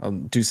know. I'll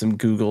do some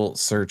Google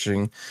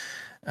searching.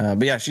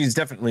 But yeah, she's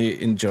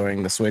definitely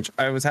enjoying the Switch.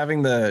 I was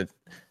having the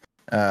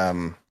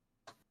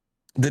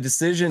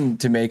decision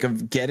to make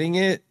of getting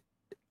it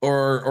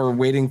or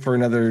waiting for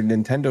another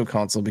Nintendo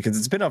console because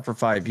it's been up for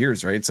 5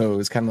 years, right? So it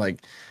was kind of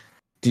like,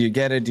 do you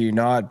get it? Do you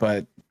not?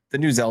 But the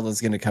new Zelda is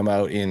going to come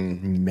out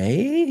in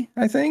May,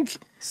 I think.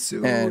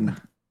 Soon.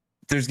 And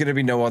there's going to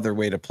be no other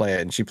way to play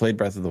it. And she played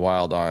Breath of the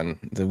Wild on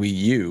the Wii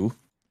U,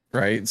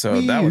 right? So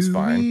that was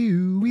fine.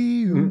 Wii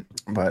U.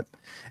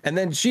 And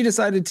then she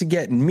decided to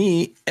get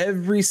me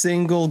every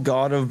single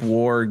God of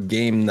War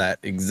game that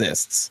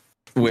exists,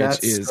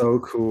 which is so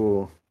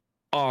cool.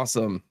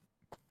 Awesome.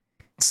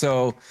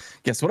 So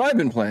guess what I've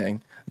been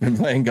playing? I've been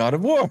playing God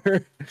of War.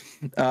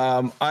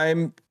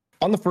 I'm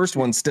on the first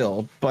one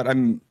still, but I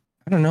don't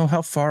know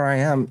how far I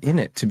am in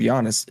it, to be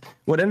honest.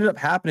 What ended up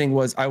happening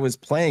was I was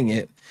playing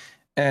it,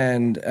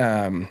 and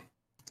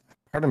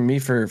pardon me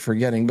for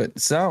forgetting, but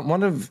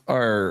one of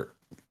our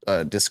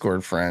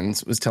Discord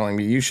friends was telling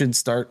me you should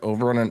start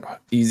over on an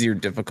easier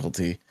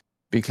difficulty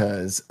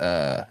because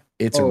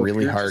it's a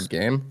really hard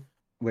game.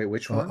 Wait,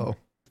 which one? Uh-oh.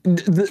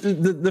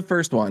 The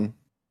first one.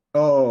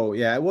 Oh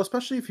yeah, well,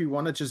 especially if you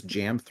want to just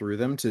jam through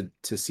them to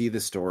see the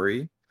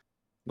story.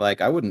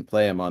 Like I wouldn't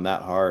play them on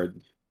that hard.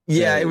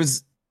 Yeah, it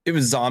was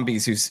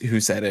Zombies who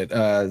said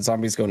it.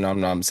 Zombies Go Nom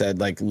Nom said,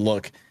 like,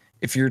 look,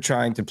 if you're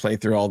trying to play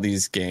through all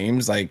these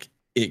games, like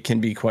it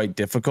can be quite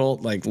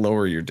difficult, like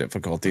lower your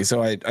difficulty.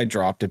 So I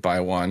dropped it by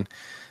one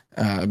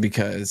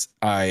because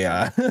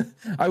I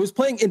I was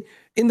playing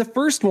in the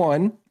first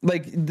one,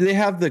 like they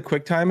have the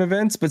quick time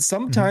events, but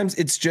sometimes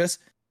it's just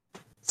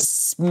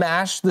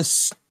smash the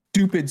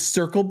stupid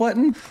circle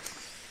button.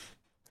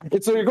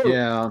 It's so you're going,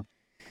 yeah.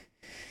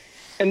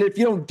 And if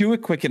you don't do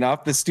it quick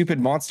enough, the stupid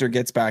monster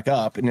gets back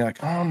up and you're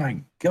like, oh my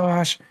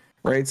gosh.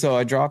 Right. So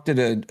I dropped it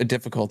a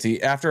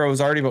difficulty after I was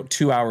already about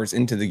 2 hours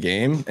into the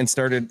game and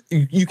started.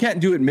 You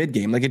can't do it mid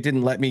game. Like it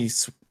didn't let me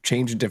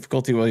change the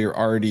difficulty while you're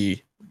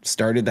already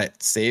started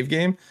that save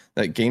game,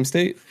 that game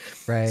state.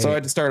 Right. So I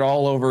had to start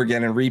all over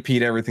again and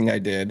repeat everything I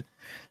did.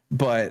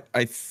 But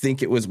I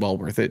think it was well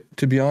worth it,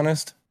 to be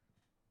honest.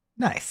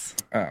 Nice.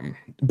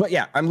 But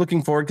yeah, I'm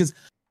looking forward because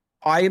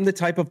I am the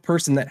type of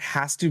person that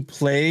has to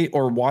play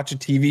or watch a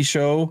TV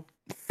show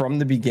from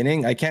the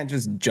beginning. I can't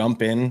just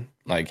jump in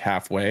like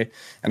halfway,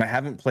 and I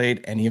haven't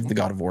played any of the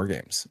God of War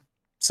games.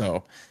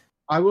 So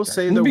I will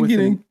say though,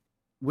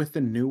 with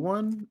the new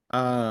one,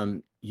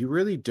 you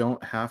really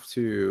don't have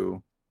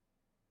to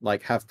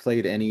like have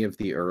played any of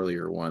the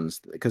earlier ones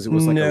because it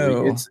was like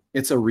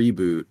it's a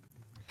reboot,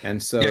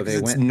 and so they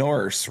went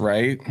Norse,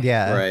 right?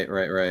 Yeah,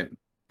 right.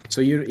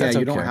 So you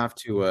don't have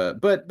to.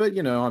 But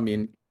you know, I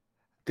mean,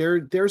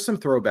 there's some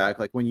throwback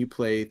like when you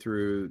play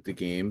through the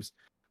games.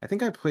 I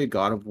think I played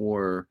God of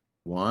War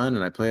 1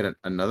 and I played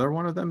another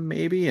one of them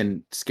maybe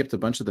and skipped a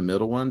bunch of the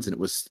middle ones and it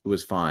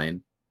was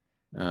fine.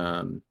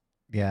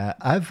 Yeah,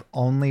 I've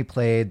only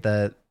played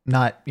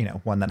not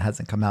one that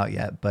hasn't come out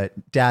yet,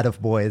 but Dad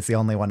of Boy is the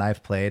only one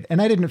I've played,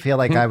 and I didn't feel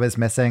like I was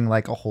missing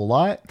like a whole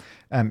lot.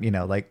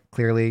 Like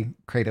clearly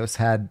Kratos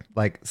had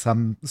like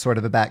some sort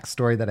of a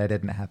backstory that I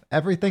didn't have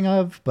everything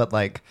of, but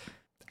like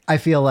I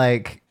feel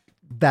like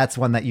that's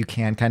one that you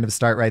can kind of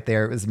start right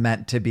there. It was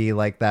meant to be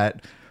like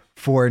that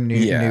for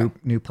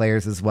new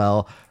players as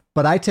well.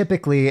 But I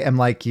typically am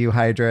like you,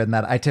 Hydra, in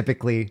that I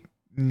typically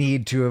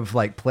need to have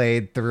like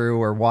played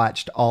through or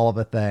watched all of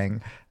a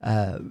thing.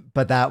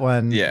 But that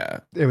one,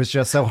 Yeah. it was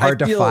just so hard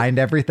to feel- find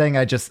everything.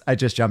 I just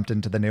jumped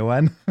into the new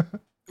one.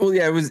 Well,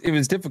 yeah, it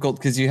was difficult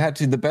because you had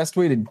to. The best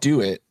way to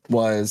do it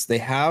was they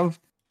have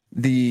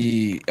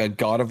the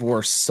God of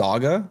War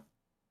Saga,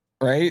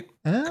 right?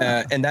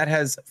 Ah. And that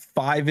has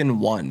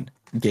 5-in-1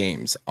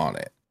 games on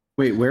it.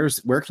 Wait,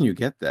 where can you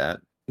get that?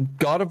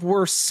 God of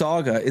War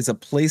Saga is a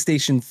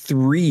PlayStation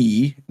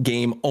 3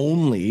 game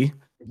only,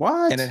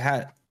 What? and it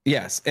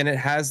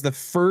has the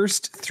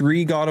first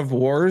 3 God of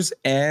Wars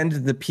and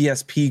the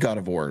PSP God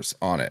of Wars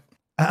on it.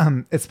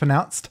 It's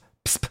pronounced.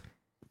 Psp.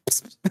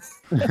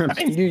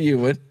 I knew you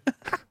would.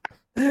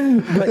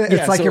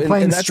 It's like you're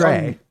playing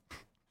Stray.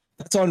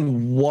 That's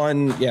on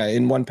one,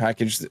 in one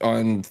package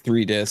on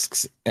 3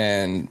 discs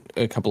and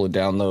a couple of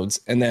downloads.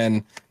 And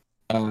then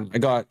I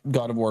got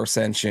God of War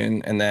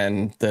Ascension, and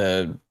then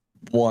the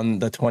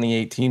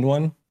 2018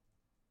 one.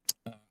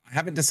 I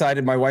haven't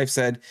decided. My wife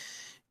said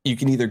you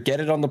can either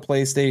get it on the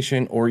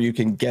PlayStation or you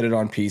can get it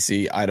on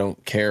PC. I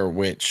don't care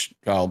which.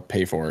 I'll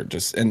pay for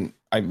it. And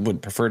I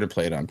would prefer to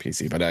play it on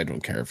PC, but I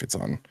don't care if it's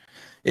on.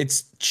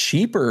 It's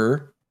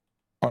cheaper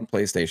on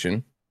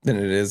PlayStation than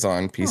it is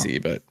on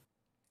PC, but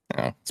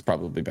it's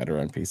probably better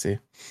on PC.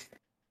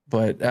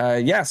 But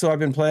so I've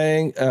been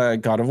playing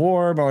God of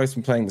War. My wife's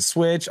been playing the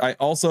Switch. I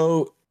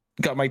also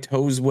got my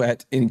toes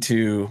wet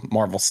into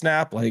Marvel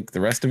Snap like the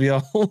rest of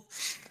y'all.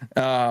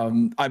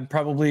 I'm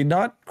probably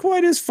not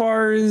quite as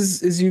far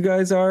as you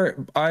guys are.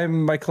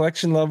 My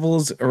collection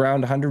level's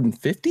around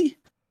 150.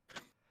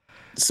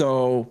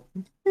 So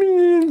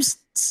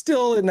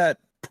still in that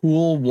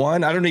pool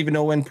 1. I don't even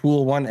know when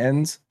pool 1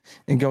 ends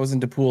and goes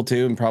into pool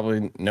 2, and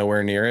probably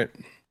nowhere near it.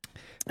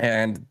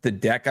 And the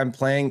deck I'm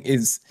playing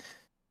is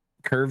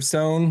Curve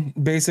Stone,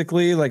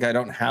 basically. Like, I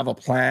don't have a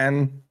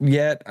plan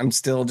yet. I'm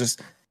still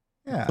just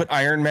put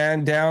Iron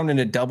Man down and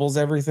it doubles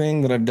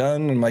everything that I've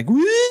done. I'm like,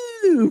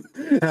 woo!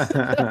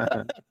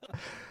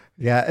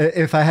 Yeah,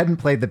 if I hadn't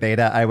played the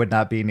beta, I would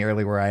not be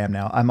nearly where I am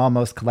now. I'm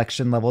almost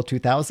collection level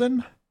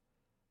 2000.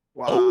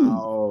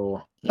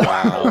 Wow.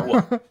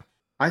 Wow.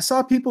 I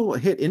saw people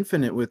hit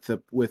infinite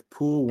with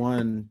pool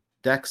 1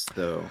 decks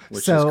though,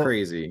 which is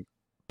crazy.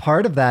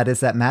 Part of that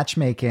is that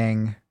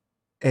matchmaking,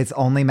 it's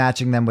only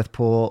matching them with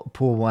pool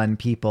 1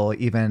 people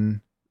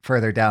even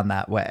further down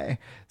that way.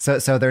 So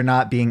they're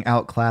not being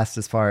outclassed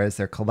as far as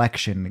their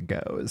collection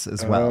goes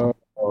as well.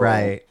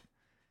 Right.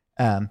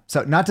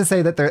 So not to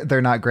say that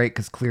they're not great,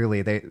 because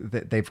clearly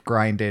they've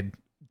grinded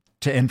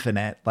to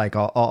infinite like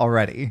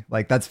already.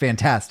 Like, that's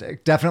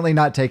fantastic. Definitely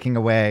not taking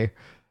away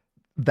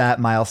that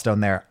milestone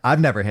there. I've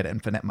never hit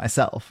infinite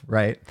myself,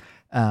 right?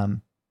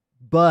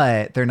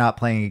 But they're not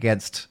playing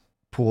against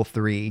pool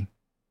 3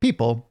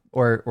 people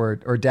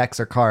or decks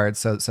or cards,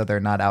 so they're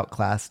not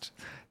outclassed.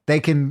 They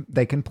can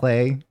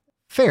play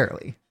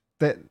fairly.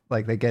 That,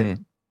 like, they get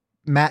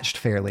matched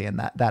fairly in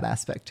that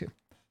aspect too.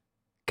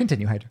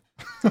 Continue, Hydra.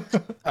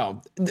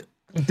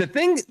 The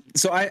thing.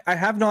 So I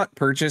have not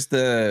purchased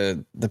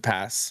the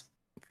pass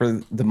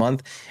for the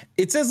month.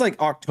 It says like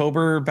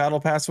October battle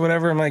pass or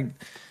whatever. I'm like,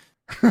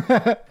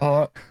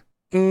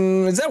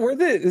 is that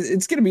worth it?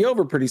 It's gonna be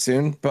over pretty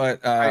soon.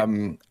 But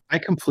I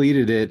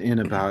completed it in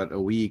about a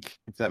week,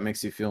 if that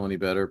makes you feel any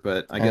better.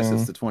 But I guess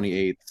it's the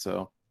 28th,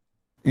 so.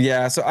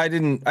 Yeah, so I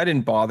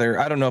didn't bother.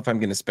 I don't know if I'm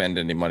going to spend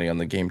any money on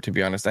the game, to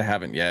be honest. I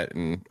haven't yet,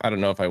 and I don't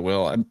know if I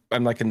will.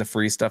 I'm liking the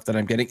free stuff that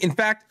I'm getting. In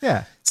fact,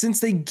 since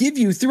they give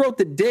you throughout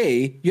the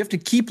day, you have to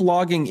keep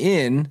logging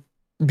in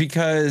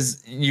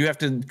because you have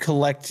to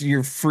collect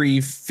your free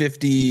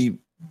 50,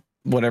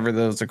 whatever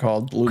those are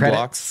called, blue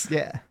credits. blocks.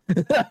 Yeah.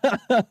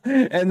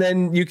 And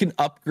then you can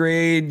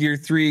upgrade your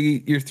three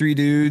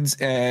dudes,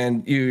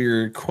 and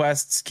your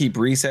quests keep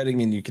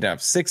resetting, and you can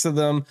have 6 of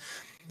them.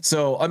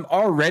 So I'm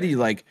already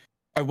like,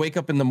 I wake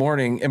up in the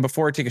morning, and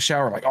before I take a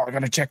shower, I'm like, I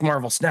gotta check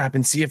Marvel Snap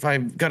and see if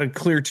I've got to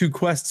clear 2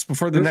 quests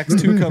before the next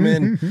 2 come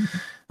in.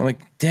 I'm like,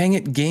 dang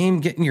it, game,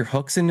 getting your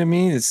hooks into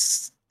me is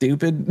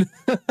stupid.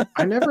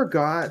 I never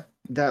got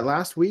that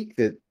last week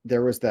that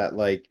there was that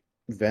like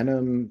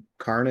Venom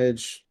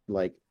Carnage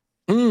like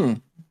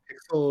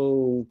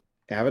pixel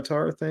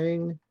avatar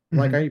thing.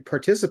 Like, I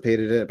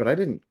participated in it, but I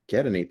didn't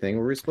get anything.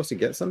 Were we supposed to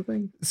get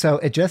something? So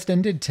it just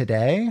ended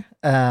today.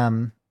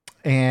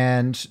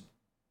 And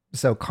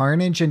so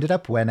Carnage ended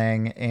up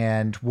winning,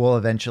 and we'll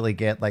eventually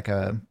get like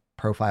a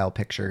profile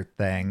picture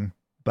thing,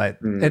 but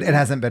it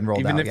hasn't been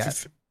rolled out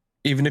yet.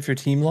 Even if your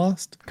team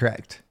lost?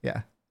 Correct.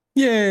 Yeah.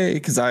 Yay,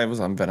 because I was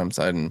on Venom's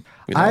side and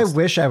we I lost.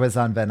 wish I was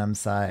on Venom's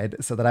side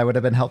so that I would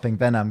have been helping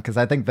Venom, because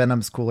I think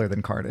Venom's cooler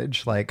than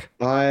Carnage. Like,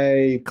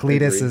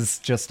 Cletus is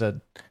just a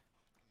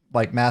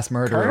like mass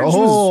murderer. Carnage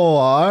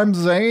I'm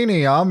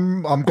zany.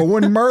 I'm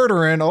going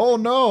murdering. Oh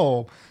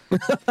no.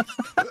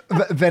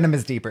 Venom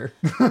is deeper.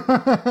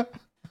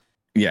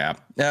 Yeah,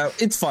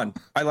 it's fun.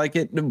 I like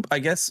it. I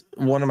guess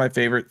one of my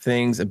favorite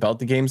things about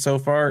the game so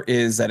far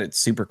is that it's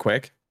super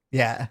quick.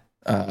 Yeah.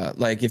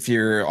 Like if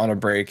you're on a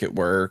break at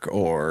work,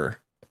 or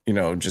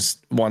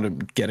just want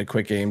to get a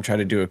quick game, try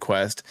to do a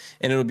quest,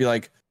 and it'll be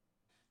like,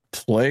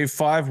 play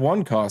 5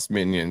 1-cost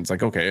minions.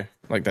 Like, okay,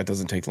 like that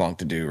doesn't take long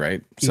to do,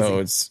 right? So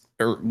it's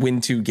or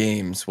win 2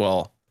 games.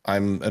 Well,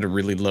 I'm at a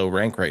really low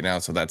rank right now,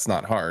 so that's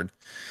not hard.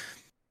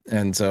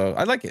 And so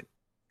I like it.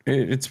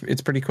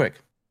 It's pretty quick.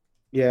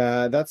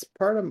 Yeah, that's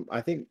part of,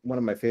 I think one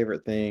of my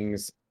favorite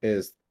things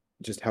is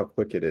just how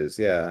quick it is.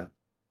 Yeah.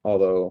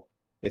 Although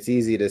it's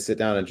easy to sit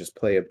down and just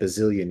play a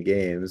bazillion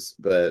games,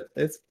 but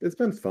it's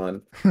been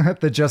fun.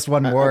 The just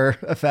one more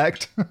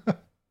effect.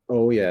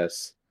 Oh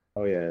yes.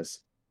 Oh yes.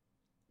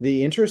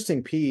 The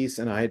interesting piece,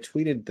 and I had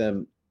tweeted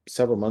them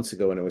several months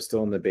ago and it was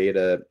still in the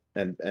beta,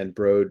 and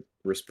Brode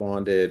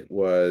responded,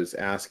 was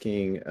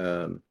asking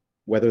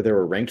whether there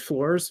were ranked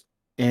floors.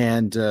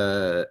 And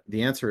the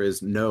answer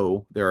is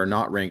no, there are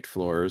not ranked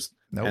floors.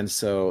 Nope. And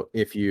so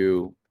if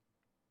you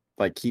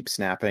like keep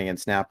snapping and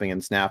snapping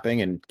and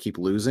snapping and keep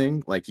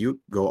losing, like you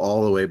go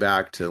all the way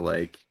back to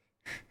like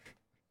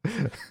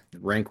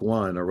rank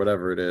 1 or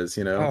whatever it is,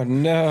 Oh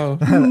no.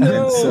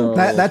 No. So,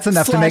 that's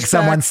enough to make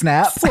someone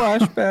snap.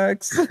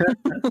 Flashbacks.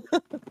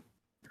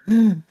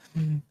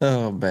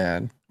 Oh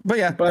man. But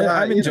yeah, But,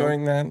 I'm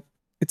enjoying that.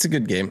 It's a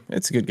good game.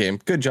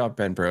 Good job,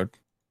 Ben Brode.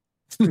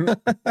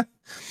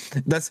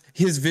 That's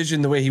his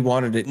vision, the way he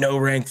wanted it. No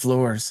ranked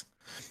floors.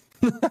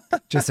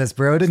 Just as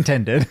Brode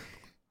intended.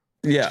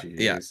 Yeah.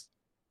 jeez.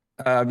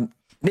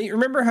 Nate,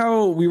 remember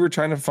how we were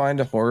trying to find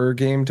a horror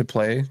game to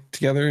play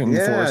together in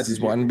Yeah, Forest is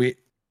did you-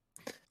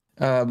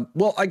 One?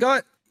 Well, I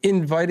got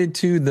invited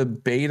to the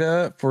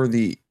beta for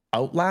the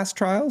Outlast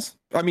trials.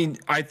 I mean,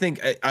 I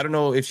think I don't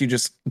know if you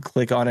just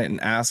click on it and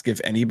ask if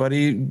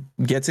anybody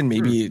gets in.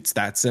 Maybe it's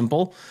that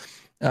simple.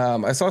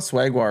 I saw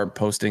Swagwar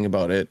posting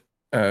about it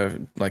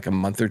like a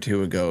month or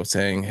 2 ago,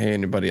 saying, "Hey,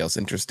 anybody else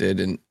interested?"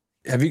 And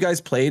have you guys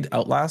played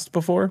Outlast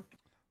before?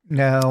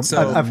 No,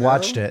 So- I've No?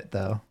 watched it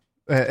though.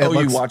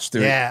 You watched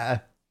through it. Yeah,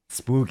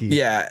 spooky.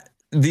 Yeah.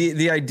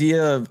 The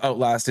idea of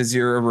Outlast is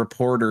you're a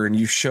reporter and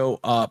you show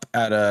up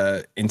at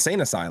a insane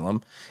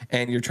asylum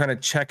and you're trying to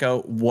check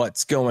out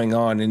what's going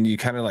on, and you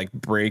kind of like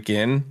break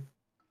in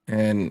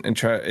and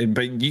try,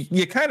 but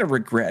you kind of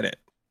regret it.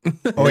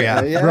 Oh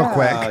yeah, real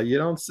quick. You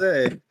don't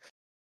say.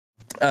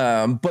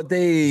 But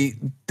they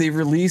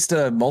released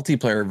a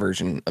multiplayer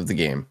version of the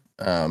game.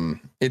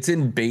 It's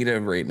in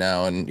beta right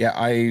now, and yeah,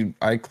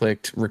 I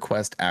clicked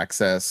request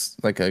access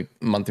like a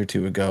month or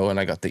 2 ago, and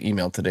I got the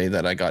email today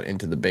that I got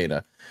into the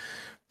beta.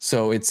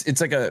 So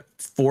it's like a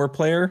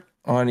 4-player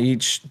on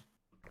each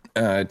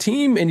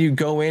team, and you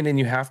go in and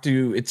you have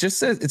to. It just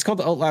says it's called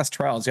the Outlast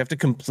Trials. You have to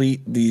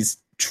complete these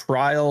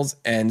trials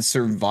and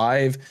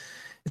survive.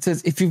 It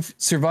says if you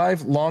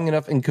survive long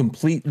enough and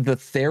complete the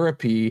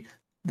therapy,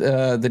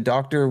 the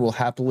doctor will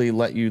happily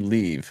let you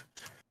leave.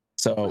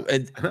 So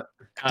it.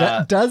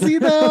 Does he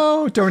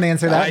though? Don't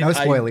answer that. No I-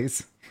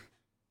 spoilies.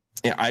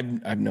 Yeah, I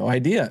have no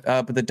idea.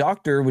 But the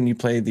doctor, when you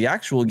play the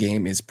actual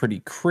game, is pretty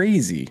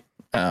crazy.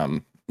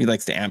 He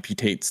likes to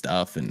amputate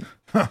stuff, and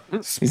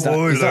he's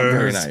not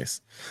very nice.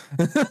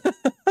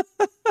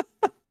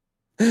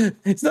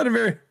 It's not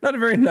a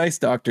very nice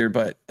doctor.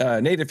 But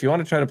Nate, if you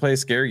want to try to play a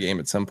scary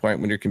game at some point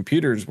when your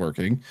computer's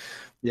working,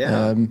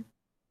 Yeah.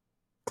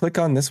 click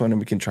on this one and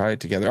we can try it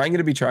together. I'm going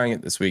to be trying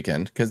it this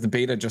weekend because the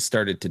beta just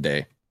started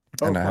today,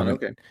 and I fun,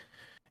 haven't okay.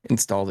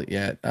 installed it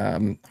yet.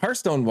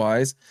 Hearthstone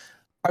wise,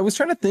 I was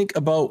trying to think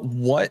about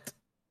what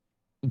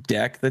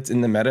deck that's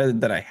in the meta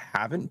that I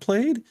haven't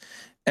played,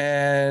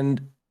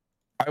 and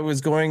I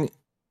was going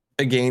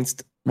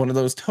against one of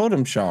those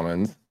totem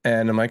shamans,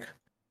 and I'm like,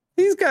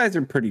 these guys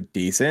are pretty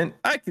decent.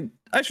 I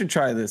should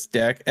try this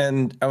deck.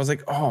 And I was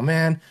like, oh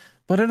man,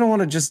 but I don't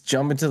want to just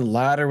jump into the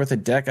ladder with a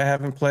deck I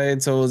haven't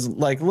played. So I was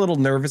like a little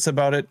nervous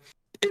about it.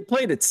 It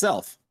played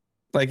itself.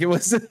 Like it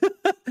was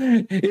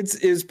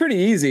it's pretty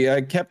easy. I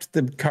kept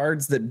the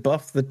cards that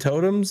buff the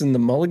totems in the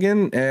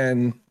mulligan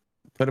and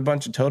put a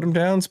bunch of totem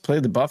downs, play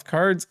the buff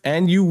cards,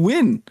 and you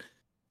win.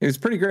 It was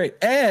pretty great.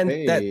 And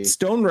that Hey.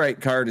 Stone Right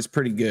card is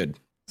pretty good.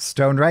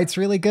 Stone Right's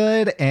really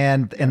good,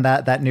 and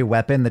that new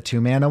weapon, the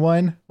 2-mana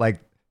one, like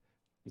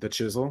The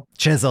chisel.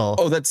 Chisel.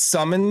 Oh, that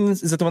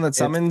summons. Is that the one that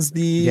summons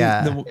the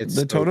It's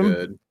the so totem?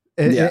 good.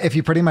 yeah. If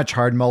you pretty much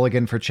hard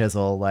mulligan for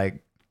Chisel,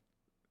 like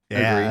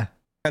yeah,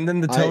 And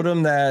then the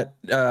totem that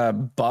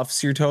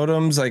buffs your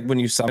totems, like when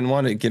you summon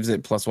one, it gives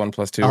it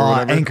 +1/+2 or oh,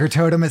 whatever. Anchor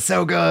Totem is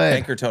so good.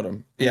 Anchor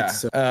totem. Yeah.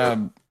 It's so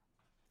good.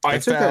 I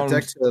took found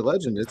that deck to the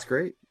legend. It's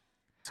great.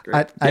 It's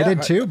great. I Yeah,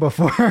 did too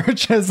before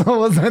Chisel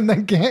was in the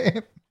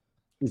game.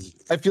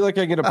 I feel like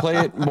I get to play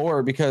it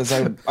more because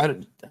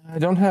I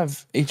don't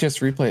have HS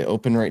Replay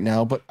open right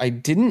now, but I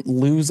didn't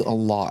lose a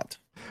lot.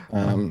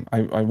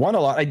 I won a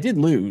lot. I did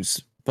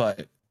lose,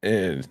 but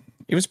it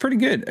was pretty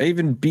good. I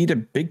even beat a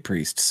Big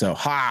Priest. So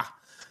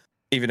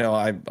even though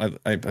I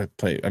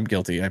play, I'm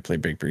guilty. I play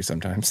Big Priest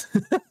sometimes.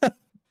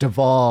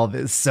 Devolve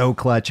is so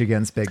clutch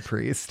against Big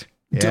Priest.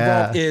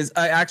 Yeah. Devolve is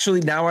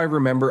now I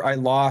remember I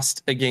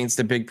lost against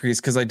a Big Priest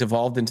because I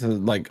devolved into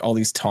like all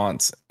these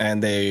taunts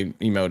and they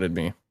emoted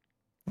me.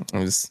 It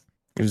was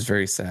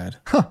very sad.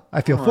 Huh,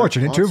 I feel Oh,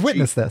 fortunate to have that's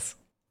witnessed this.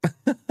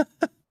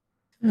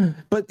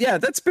 But yeah,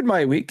 that's been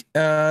my week.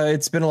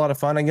 It's been a lot of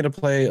fun. I'm gonna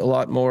play a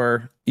lot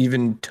more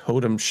even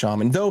Totem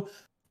Shaman. Though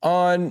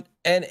on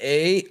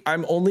NA,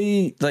 I'm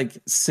only like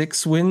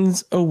 6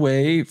 wins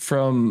away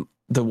from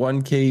the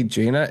 1K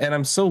Jaina, and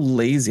I'm so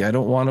lazy. I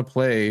don't want to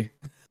play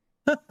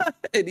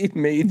any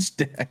mage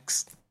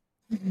decks.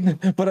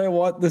 But I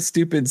want the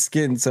stupid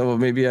skin, so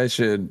maybe I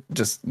should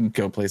just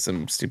go play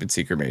some stupid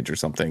Seeker Mage or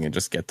something and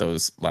just get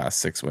those last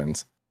 6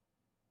 wins.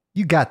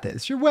 You got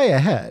this. You're way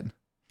ahead.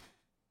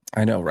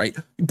 I know, right?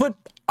 But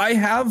I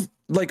have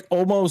like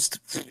almost,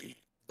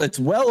 it's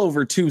well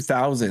over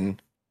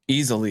 2,000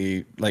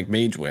 easily like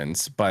mage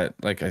wins. But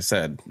like I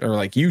said, or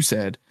like you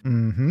said,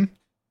 Mm-hmm.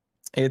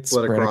 it's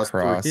Split spread across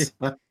across.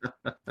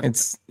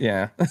 It's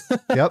yeah.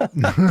 Yep.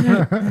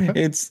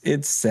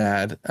 It's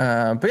sad.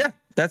 But yeah,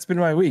 that's been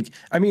my week.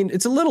 I mean,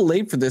 it's a little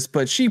late for this,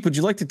 but Sheep, would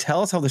you like to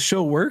tell us how the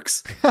show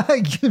works?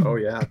 Oh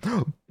yeah.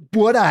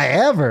 Would I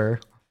ever?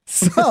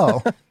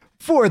 So,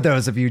 for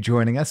those of you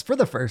joining us for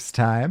the first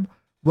time,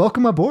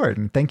 welcome aboard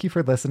and thank you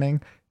for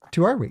listening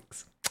to our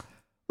weeks.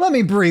 Let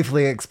me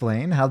briefly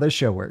explain how this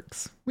show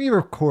works. We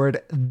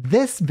record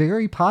this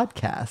very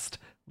podcast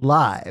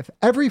live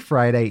every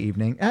Friday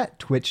evening at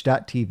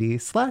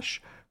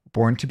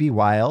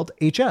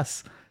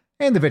twitch.tv/borntobewildhs.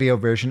 And the video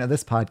version of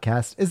this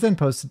podcast is then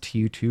posted to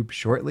YouTube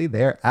shortly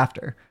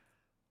thereafter.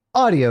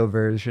 Audio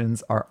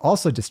versions are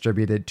also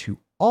distributed to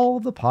all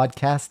the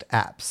podcast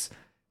apps.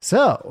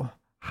 So,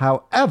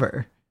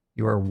 however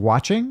you are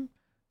watching,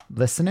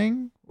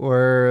 listening,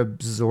 or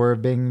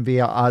absorbing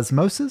via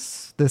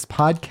osmosis this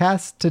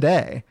podcast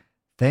today,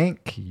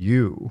 thank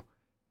you.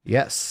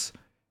 Yes,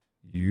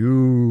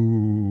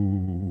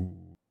 you.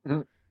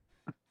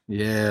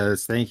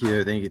 Yes, thank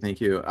you.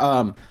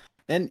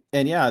 And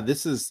yeah,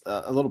 this is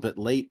a little bit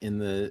late in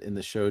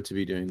the show to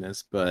be doing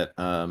this, but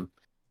it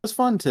was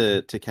fun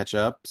to catch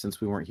up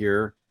since we weren't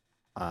here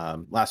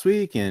last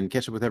week and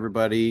catch up with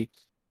everybody.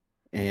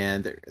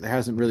 And there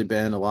hasn't really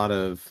been a lot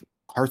of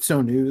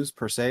Hearthstone news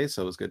per se,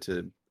 so it was good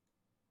to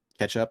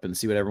catch up and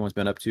see what everyone's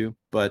been up to.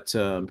 But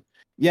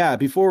yeah,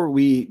 before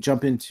we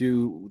jump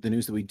into the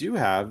news that we do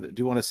have, I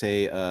do want to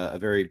say a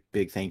very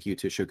big thank you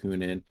to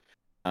Shokunin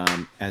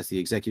as the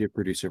executive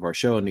producer of our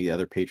show and the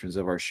other patrons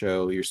of our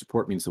show. Your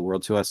support means the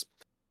world to us.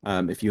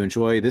 If you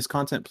enjoy this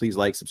content, please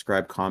like,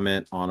 subscribe,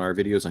 comment on our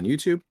videos on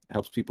YouTube. It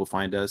helps people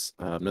find us.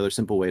 Another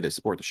simple way to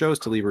support the show is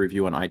to leave a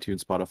review on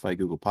iTunes, Spotify,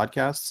 Google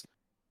Podcasts,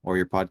 or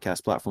your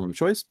podcast platform of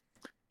choice.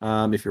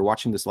 If you're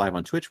watching this live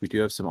on Twitch, we do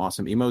have some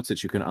awesome emotes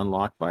that you can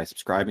unlock by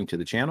subscribing to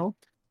the channel.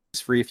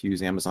 It's free if you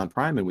use Amazon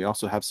Prime, and we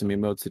also have some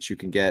emotes that you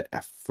can get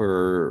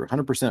for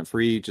 100%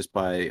 free just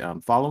by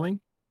following.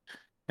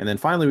 And then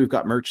finally, we've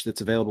got merch that's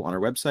available on our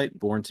website,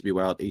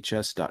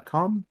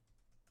 borntobewildhs.com.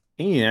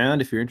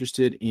 And if you're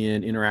interested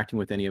in interacting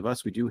with any of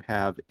us, we do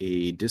have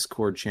a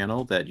Discord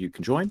channel that you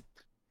can join.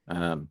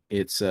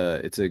 It's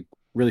a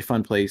really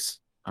fun place,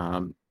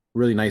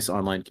 really nice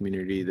online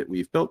community that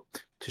we've built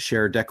to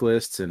share deck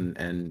lists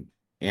and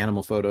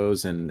animal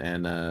photos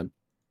and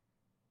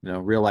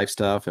real life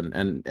stuff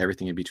and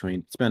everything in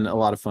between. It's been a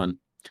lot of fun.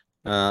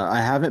 I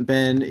haven't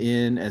been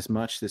in as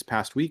much this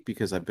past week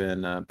because I've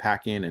been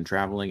packing and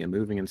traveling and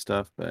moving and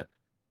stuff, but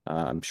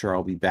I'm sure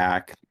I'll be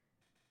back.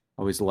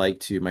 Always like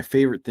to. My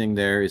favorite thing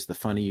there is the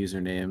funny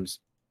usernames.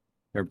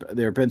 There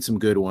have been some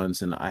good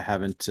ones, and I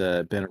haven't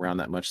been around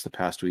that much the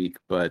past week.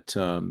 But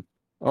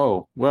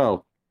oh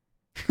well,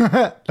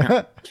 can't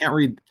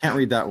read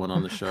that one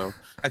on the show.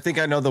 I think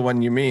I know the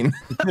one you mean.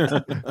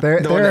 There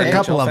are a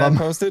couple of them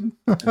posted.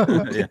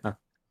 Yeah,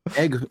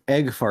 egg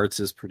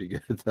farts is pretty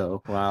good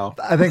though. Wow.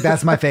 I think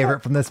that's my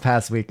favorite from this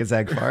past week is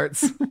egg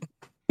farts.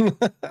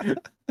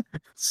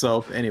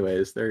 So,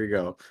 anyways, there you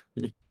go.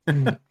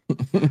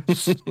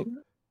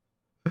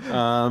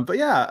 But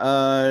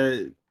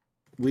yeah,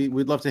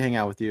 we'd love to hang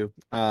out with you.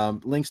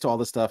 Links to all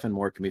the stuff and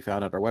more can be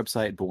found at our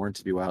website,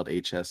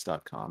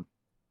 borntobewildhs.com.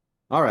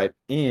 All right,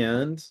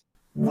 and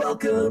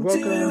Welcome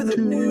to the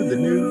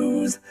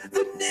news.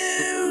 The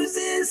news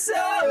is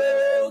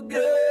so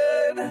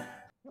good.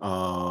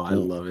 oh, I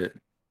love it.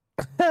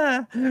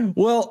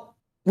 Well,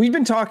 we've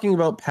been talking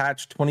about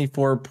patch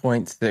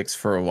 24.6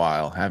 for a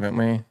while, haven't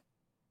we?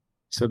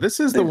 So this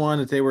is the one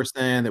that they were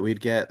saying that we'd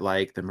get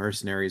like the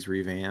Mercenaries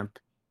revamp.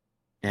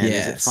 And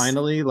is it Yes.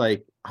 finally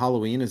like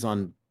Halloween is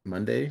on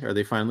Monday? Are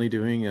they finally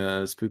doing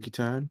a spooky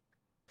time?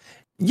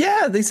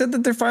 Yeah, they said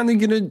that they're finally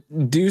going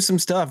to do some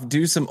stuff,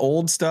 do some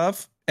old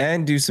stuff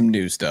and do some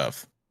new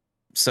stuff.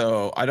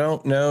 So I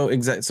don't know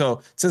exactly. So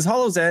it says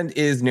Hollow's End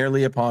is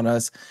nearly upon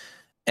us.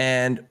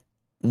 And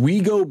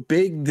we go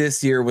big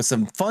this year with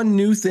some fun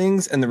new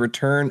things and the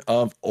return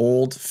of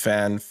old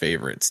fan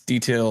favorites.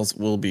 Details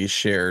will be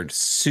shared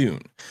soon.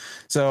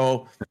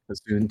 So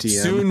Soon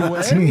TM. soon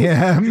when?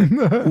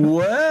 TM.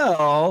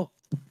 Well,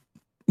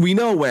 we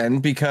know when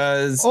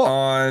because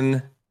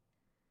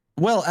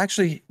well,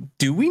 actually,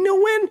 do we know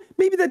when?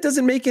 Maybe that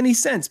doesn't make any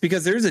sense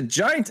because there's a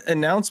giant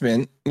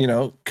announcement,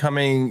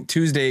 coming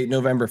Tuesday,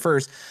 November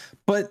 1st,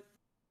 but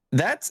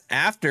that's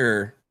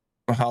after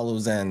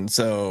Hollow's End.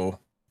 So,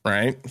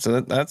 right.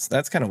 So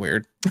that's kind of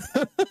weird.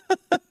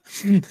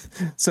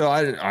 So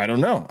I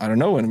don't know. I don't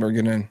know when we're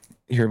gonna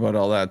hear about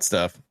all that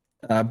stuff.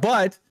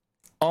 But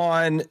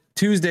on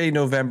Tuesday,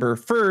 November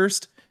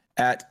 1st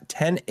at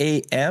 10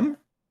 a.m.,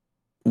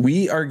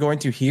 we are going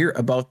to hear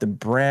about the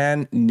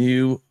brand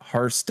new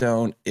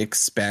Hearthstone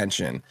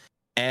expansion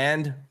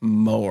and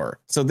more.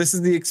 So this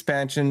is the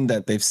expansion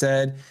that they've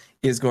said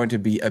is going to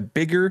be a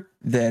bigger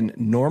than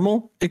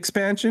normal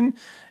expansion.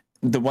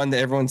 The one that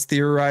everyone's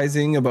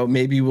theorizing about,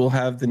 maybe we'll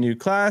have the new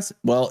class.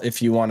 Well,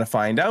 if you want to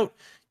find out,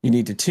 you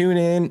need to tune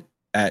in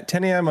at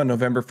 10 a.m. on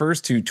November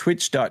 1st to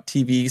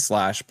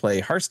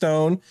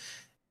twitch.tv/playhearthstone.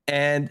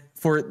 And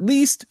for at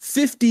least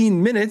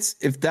 15 minutes,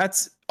 if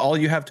that's all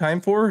you have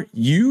time for,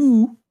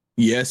 you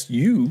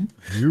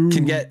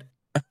can get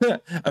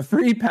a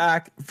free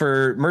pack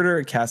for Murder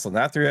at Castle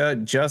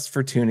Nathria just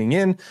for tuning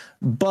in.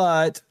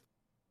 But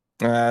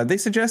they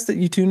suggest that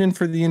you tune in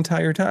for the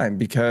entire time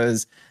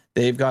because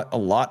they've got a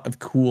lot of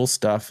cool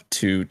stuff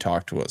to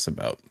talk to us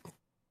about.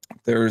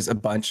 There's a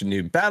bunch of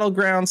new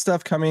Battleground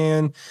stuff coming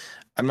in.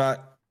 I'm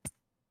not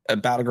a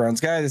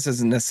Battlegrounds guy. This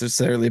isn't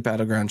necessarily a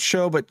Battleground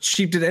show, but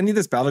Sheep, did any of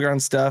this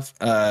Battleground stuff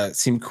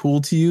seem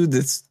cool to you?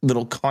 This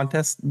little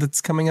contest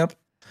that's coming up?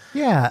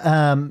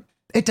 Yeah,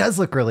 it does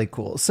look really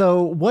cool.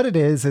 So what it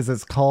is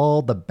it's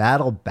called the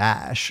Battle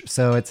Bash.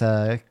 So it's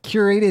a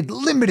curated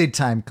limited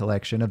time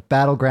collection of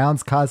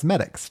Battlegrounds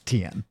cosmetics,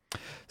 TM.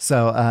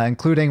 So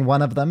including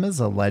one of them is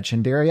a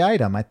legendary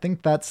item. I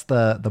think that's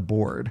the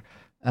board.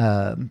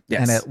 Yes,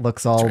 and it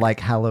looks all like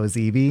Hallows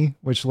Eevee,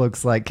 which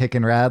looks like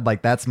kickin' rad.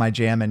 Like that's my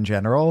jam in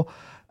general.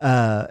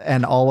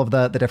 And all of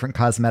the different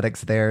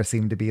cosmetics there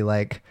seem to be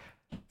like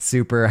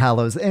super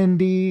Hallows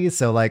Indie.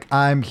 So like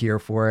I'm here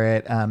for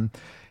it.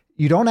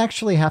 You don't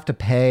actually have to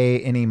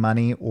pay any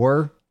money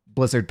or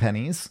Blizzard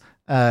pennies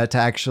to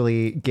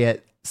actually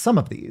get some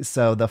of these.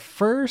 So the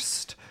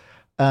first,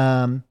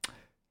 let's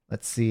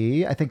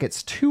see, I think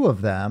it's 2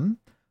 of them.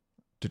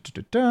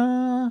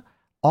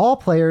 All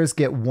players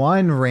get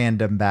 1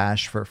 random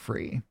bash for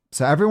free.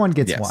 So everyone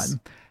gets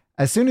 1.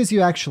 As soon as you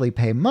actually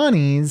pay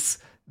monies,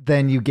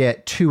 then you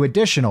get 2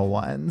 additional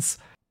ones.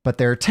 But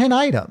there are 10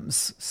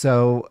 items.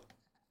 So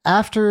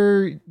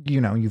after,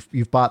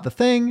 you've bought the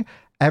thing,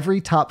 every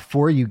top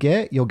 4 you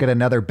get, you'll get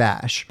another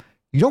bash.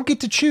 You don't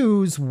get to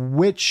choose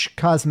which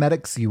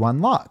cosmetics you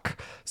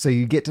unlock. So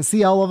you get to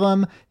see all of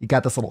them. You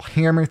got this little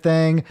hammer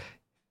thing.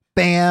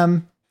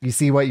 Bam. You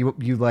see what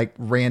you like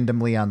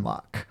randomly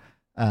unlock.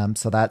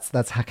 So that's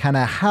kind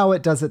of how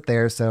it does it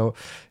there. So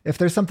if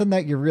there's something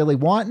that you're really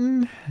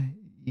wanting,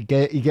 you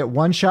get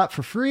 1 shot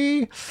for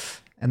free.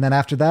 And then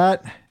after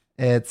that,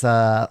 it's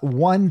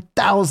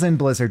 1,000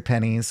 Blizzard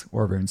pennies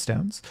or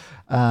runestones,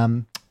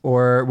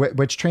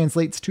 which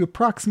translates to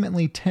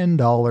approximately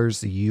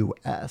 $10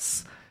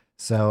 US.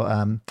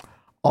 So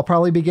I'll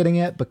probably be getting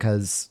it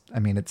because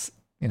it's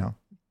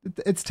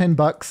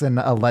 $10 and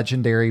a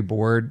legendary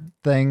board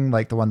thing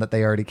like the one that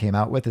they already came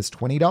out with is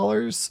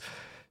 $20.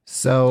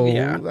 So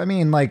yeah.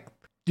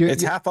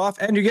 It's half off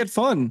and you get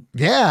fun.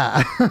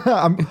 Yeah.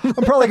 I'm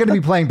probably going to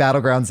be playing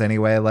Battlegrounds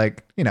anyway,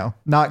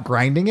 not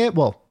grinding it.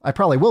 Well, I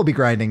probably will be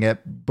grinding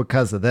it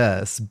because of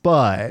this,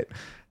 but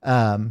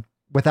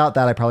without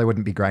that I probably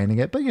wouldn't be grinding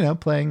it,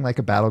 but playing like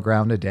a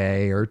Battleground a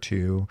day or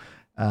 2.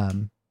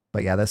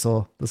 But yeah, this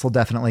will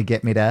definitely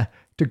get me to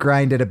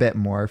grind it a bit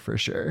more for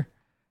sure.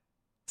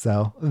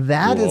 So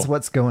that is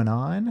what's going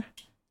on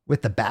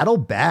with the Battle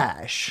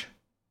Bash.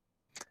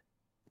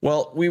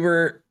 Well, we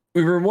were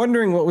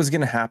wondering what was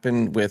going to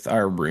happen with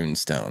our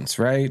runestones,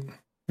 right?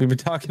 We've been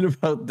talking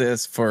about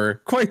this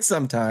for quite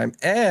some time.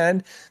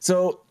 And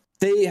so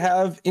they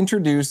have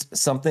introduced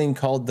something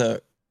called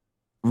the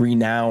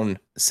Renown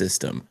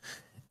system.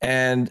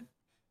 And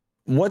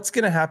what's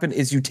going to happen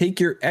is you take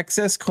your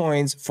excess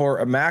coins for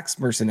a max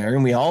mercenary.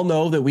 And we all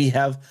know that we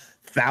have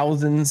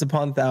thousands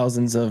upon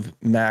thousands of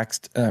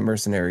maxed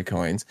mercenary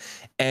coins.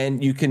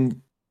 And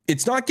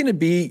it's not going to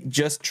be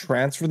just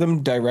transfer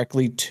them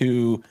directly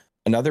to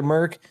another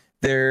merc.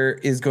 There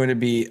is going to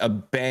be a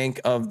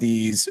bank of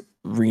these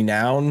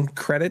Renown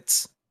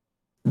credits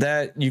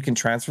that you can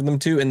transfer them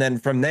to. And then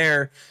from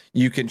there,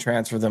 you can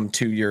transfer them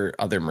to your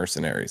other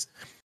mercenaries.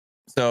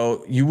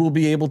 So you will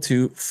be able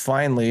to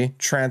finally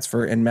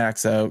transfer and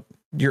max out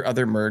your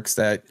other mercs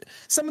that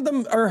some of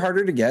them are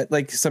harder to get,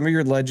 like some of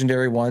your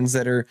legendary ones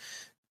that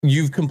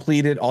you've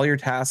completed all your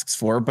tasks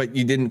for, but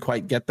you didn't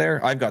quite get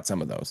there. I've got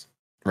some of those,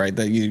 right?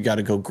 That you got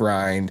to go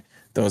grind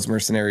those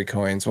mercenary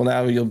coins. Well,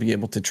 now you'll be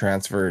able to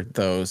transfer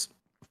those.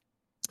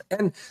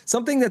 And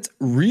something that's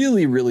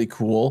really, really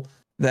cool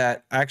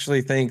that I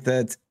actually think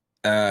that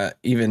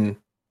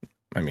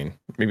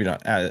maybe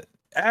not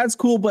as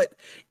cool, but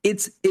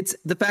it's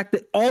the fact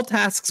that all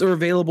tasks are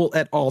available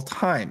at all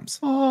times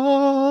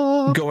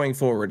going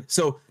forward.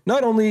 So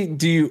not only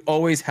do you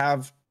always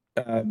have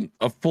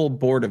a full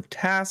board of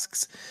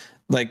tasks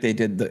like they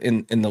did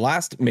in the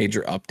last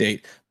major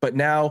update, but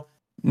now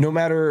no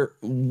matter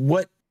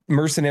what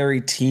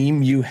mercenary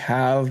team you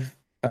have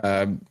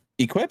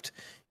equipped,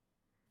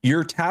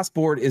 your task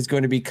board is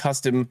going to be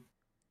custom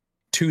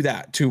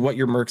to what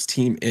your Mercs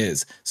team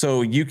is.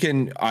 So you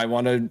can, I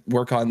want to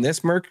work on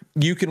this Merc,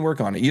 you can work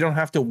on it. You don't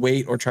have to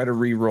wait or try to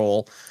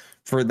re-roll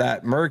for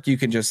that Merc. You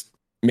can just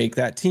make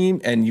that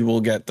team and you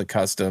will get the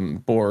custom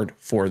board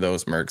for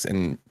those Mercs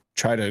and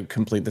try to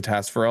complete the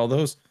task for all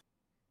those.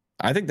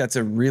 I think that's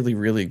a really,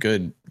 really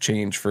good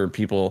change for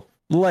people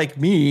like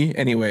me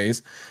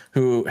anyways,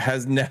 who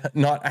has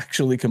not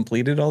actually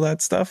completed all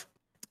that stuff.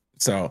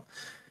 So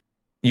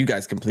you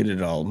guys completed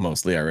it all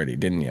mostly already,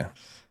 didn't you?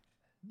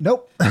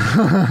 Nope.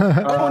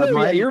 Oh,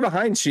 no, yeah, you're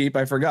behind Sheep.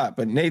 I forgot,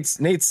 but Nate's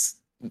Mine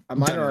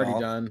done it are already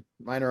all. done.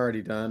 Mine are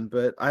already done,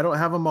 but I don't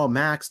have them all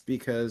maxed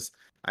because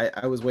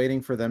I was waiting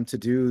for them to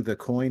do the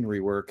coin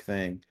rework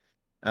thing,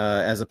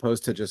 as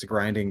opposed to just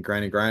grinding.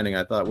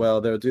 I thought,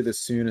 well, they'll do this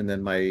soon, and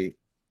then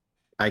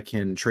I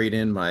can trade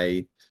in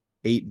my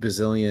 8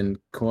 bazillion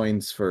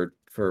coins for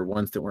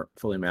ones that weren't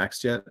fully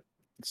maxed yet.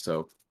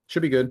 So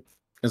should be good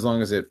as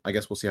long as I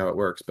guess we'll see how it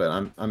works, but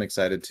I'm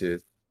excited to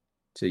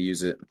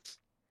use it.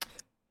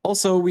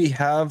 Also, we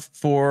have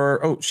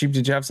Sheep,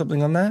 did you have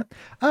something on that?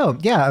 Oh,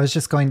 yeah. I was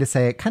just going to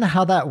say kind of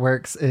how that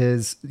works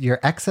is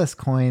your excess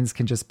coins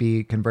can just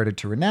be converted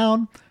to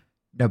renown.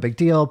 No big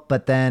deal.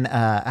 But then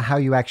how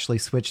you actually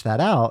switch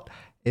that out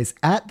is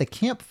at the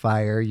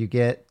campfire, you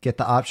get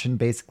the option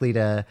basically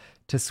to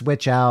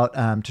switch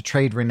out to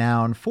trade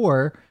renown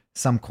for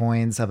some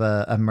coins of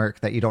a Merc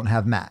that you don't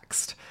have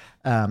maxed.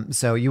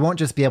 So you won't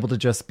just be able to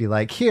just be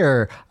like,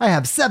 here, I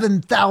have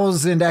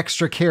 7,000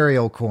 extra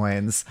Cariel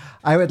coins.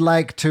 I would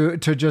like to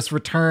just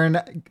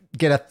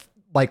get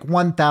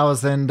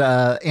 1,000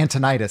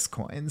 Antonidas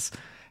coins.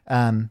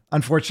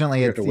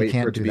 Unfortunately, You have to wait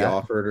can't for it to do be that.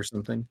 offered or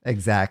something.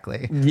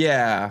 Exactly.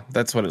 Yeah,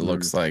 that's what it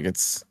looks like.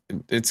 It's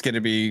going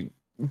to be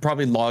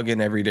probably log in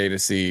every day to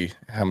see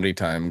how many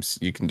times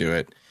you can do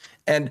it.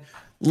 And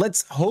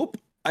let's hope.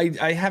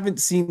 I haven't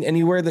seen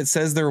anywhere that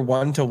says they're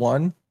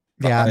 1-to-1.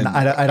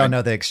 Yeah, I don't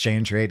know the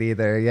exchange rate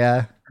either.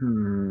 Yeah.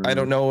 I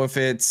don't know if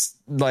it's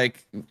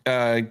like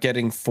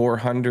getting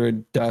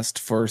 400 dust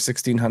for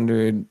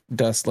 1600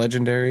 dust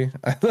legendary.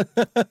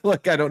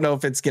 Like, I don't know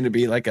if it's going to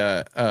be like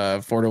a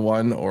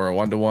 4-to-1 or a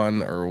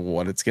 1-to-1 or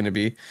what it's going to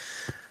be.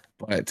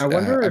 But I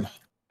wonder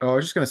I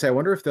was just gonna say, I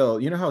wonder if they'll,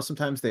 how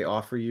sometimes they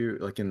offer you,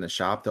 like in the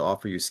shop, they'll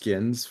offer you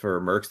skins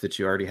for Mercs that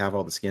you already have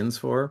all the skins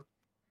for.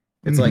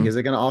 It's like, is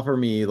it gonna offer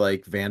me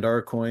like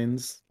Vandar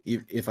coins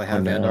if I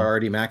have Vandar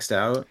already maxed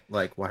out?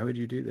 Like, why would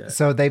you do that?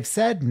 So they've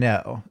said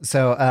no.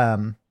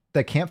 So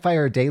the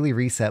Campfire Daily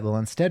Reset will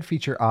instead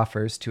feature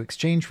offers to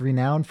exchange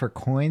renown for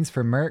coins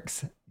for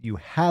Mercs you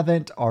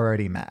haven't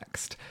already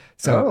maxed.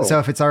 So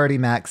if it's already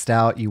maxed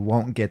out, you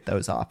won't get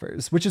those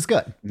offers, which is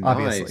good,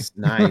 obviously.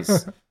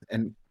 Nice.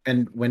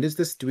 And when is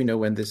this? Do we know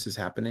when this is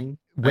happening?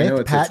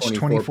 With patch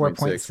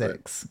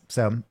 24.6.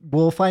 So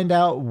we'll find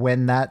out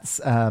when that's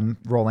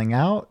rolling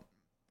out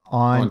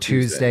on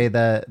Tuesday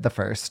the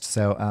 1st.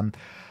 So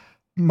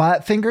my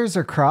fingers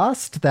are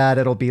crossed that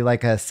it'll be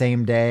like a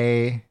same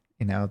day,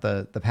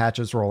 the patch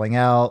is rolling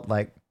out,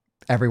 like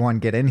everyone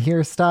get in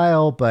here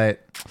style,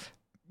 but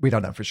we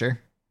don't know for sure.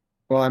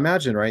 Well, I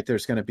imagine, right,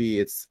 there's going to be,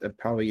 it's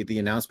probably the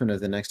announcement of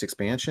the next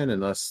expansion,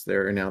 unless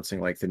they're announcing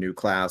like the new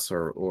class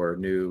or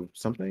new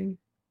something.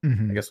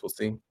 I guess we'll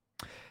see.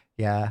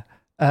 Yeah.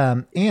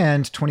 And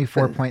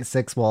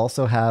 24.6 will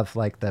also have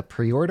like the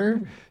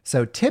pre-order.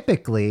 So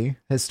typically,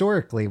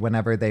 historically,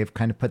 whenever they've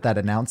kind of put that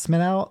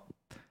announcement out,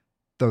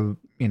 the,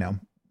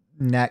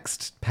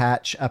 next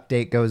patch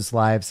update goes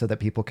live so that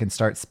people can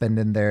start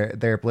spending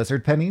their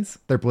Blizzard pennies,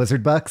 their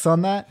Blizzard bucks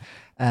on that.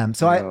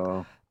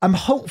 I'm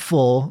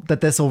hopeful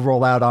that this will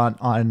roll out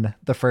on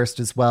the 1st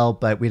as well,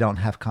 but we don't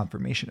have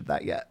confirmation of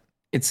that yet.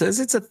 It says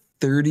it's a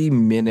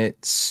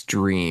 30-minute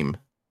stream.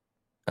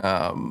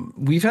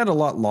 We've had a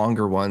lot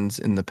longer ones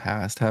in the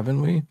past,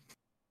 haven't we?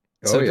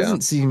 So it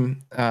doesn't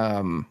seem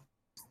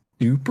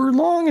super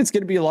long. It's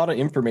going to be a lot of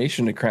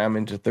information to cram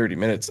into 30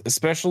 minutes,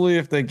 especially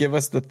if they give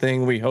us the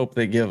thing we hope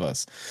they give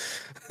us.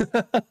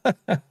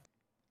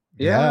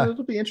 Yeah,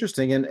 it'll be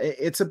interesting. And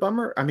it's a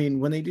bummer. I mean,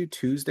 when they do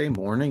Tuesday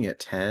morning at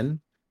 10,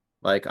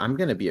 like I'm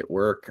going to be at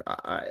work.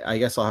 I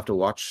guess I'll have to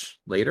watch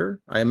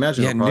later. I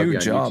imagine I'll probably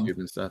be on YouTube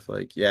and stuff.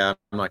 Like, I'm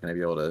not going to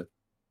be able to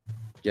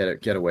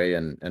get away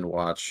and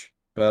watch.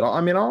 But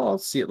I'll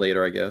see it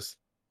later, I guess.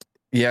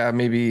 Yeah,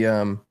 maybe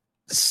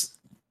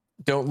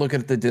don't look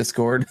at the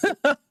Discord.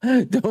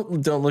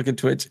 don't look at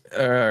Twitch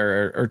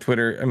or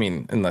Twitter. I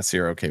mean, unless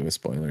you're okay with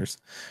spoilers.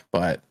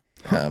 But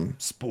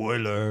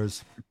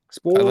spoilers.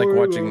 I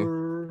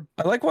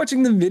like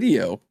watching the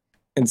video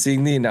and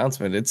seeing the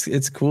announcement.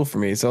 It's cool for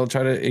me. So I'll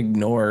try to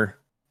ignore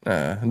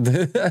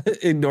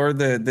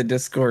the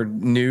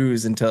Discord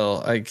news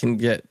until I can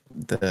get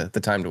the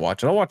time to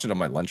watch it. I'll watch it on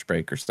my lunch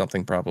break or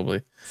something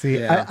probably.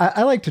 See,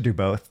 I like to do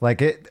both.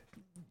 Like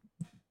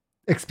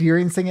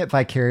experiencing it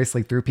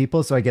vicariously through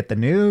people, so I get the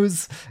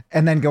news,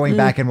 and then going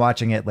back and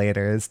watching it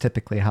later is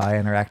typically how I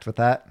interact with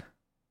that.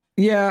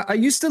 Yeah, I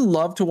used to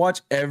love to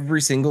watch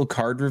every single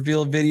card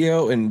reveal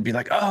video and be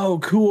like, oh,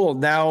 cool.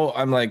 Now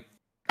I'm like,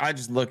 I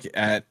just look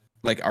at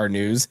like our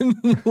news and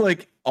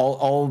like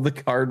all the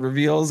card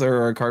reveals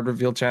or our card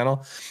reveal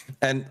channel,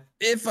 and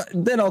if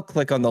then I'll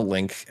click on the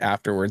link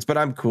afterwards. But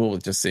I'm cool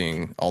with just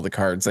seeing all the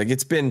cards. Like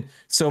it's been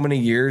so many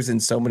years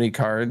and so many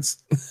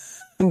cards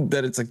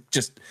that it's like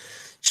just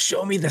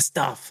show me the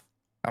stuff.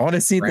 I want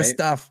to see the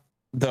stuff.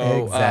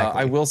 Though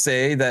Exactly. I will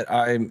say that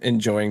I'm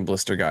enjoying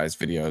Blister Guy's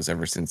videos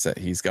ever since that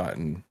he's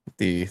gotten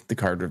the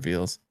card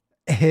reveals.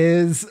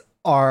 His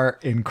are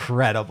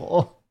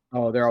incredible.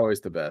 Oh, they're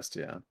always the best.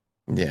 Yeah.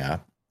 Yeah.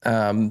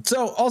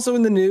 So also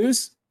in the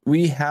news,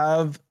 we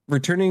have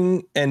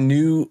returning and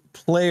new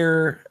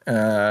player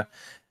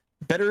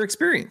better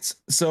experience.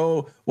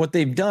 So what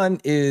they've done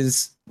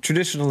is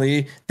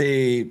traditionally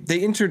they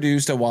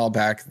introduced a while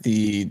back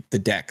the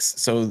decks.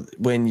 So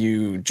when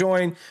you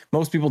join,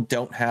 most people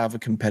don't have a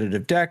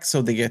competitive deck,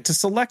 so they get to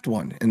select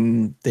one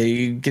and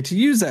they get to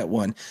use that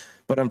one.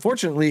 But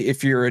unfortunately,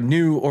 if you're a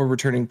new or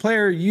returning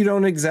player, you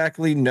don't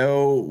exactly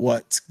know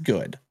what's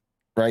good,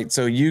 right?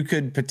 So you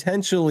could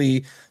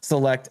potentially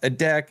select a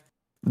deck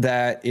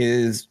that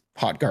is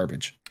hot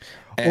garbage.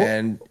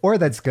 And or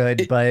that's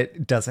good,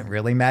 but doesn't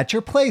really match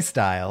your play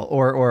style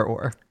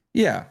or.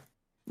 Yeah.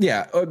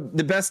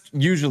 The best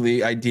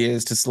usually idea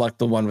is to select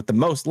the one with the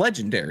most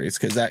legendaries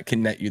because that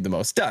can net you the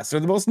most dust, or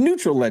the most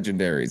neutral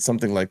legendaries,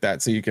 something like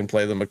that. So you can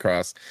play them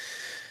across,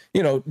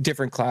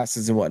 different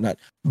classes and whatnot.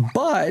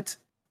 But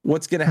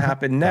what's going to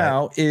happen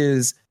now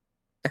is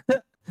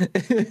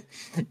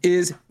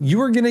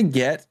you are going to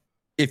get,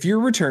 if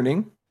you're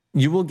returning,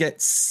 you will get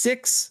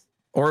 6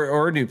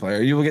 or a new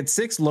player, you will get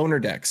 6 loner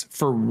decks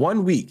for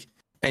 1 week,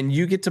 and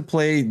you get to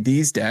play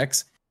these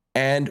decks.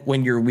 And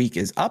when your week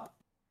is up,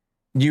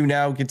 you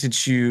now get to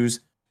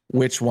choose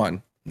which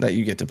one that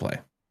you get to play,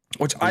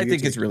 which I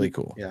think is really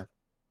cool. Yeah,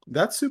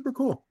 that's super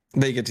cool.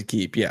 They get to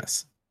keep,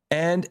 yes.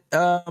 And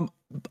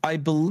I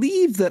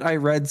believe that I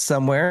read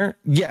somewhere,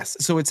 yes.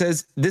 So it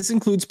says this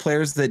includes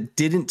players that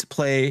didn't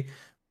play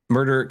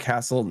Murder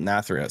Castle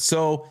Nathria.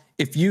 So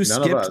if you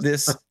skipped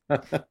this,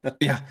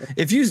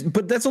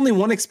 but that's only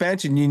one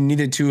expansion you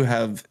needed to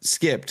have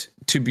skipped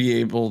to be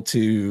able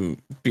to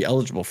be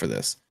eligible for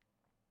this,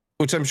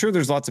 which I'm sure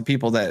there's lots of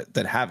people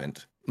that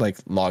haven't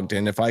logged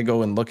in. If I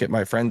go and look at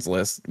my friends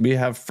list, we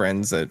have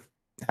friends that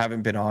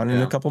haven't been on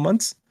in a couple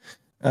months.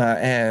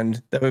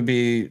 And that would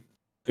be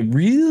a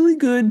really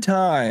good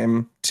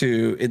time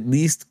to at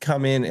least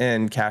come in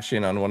and cash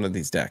in on one of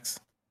these decks.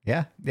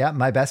 Yeah.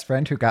 My best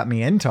friend who got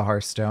me into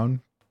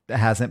Hearthstone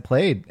hasn't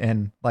played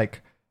in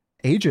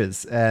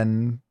ages.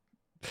 And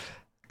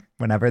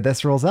whenever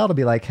this rolls out, I'll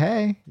be like,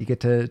 hey, you get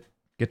to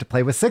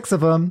play with 6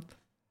 of them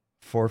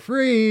for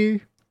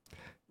free.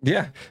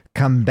 Yeah.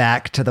 Come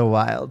back to the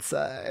wild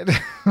side.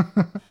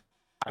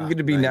 I'm going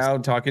to be now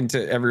talking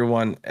to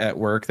everyone at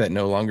work that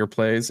no longer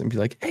plays and be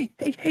like, hey,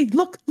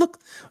 look.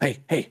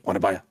 Hey, want to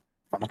buy a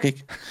funnel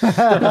cake?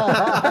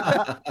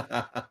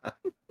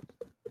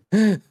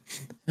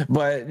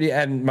 But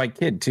yeah, and my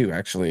kid too,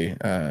 actually,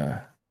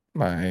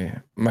 my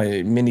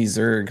mini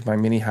Zerg, my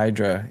mini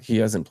Hydra, he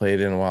hasn't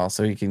played in a while,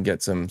 so he can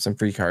get some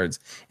free cards.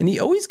 And he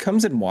always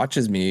comes and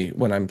watches me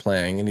when I'm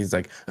playing, and he's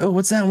like, oh,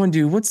 what's that one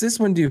do? What's this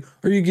one do?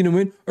 Are you gonna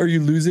win? Are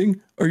you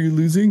losing?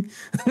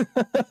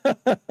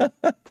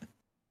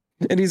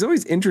 And he's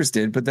always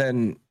interested, but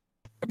then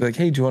I'll be like,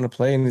 hey, do you want to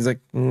play? And he's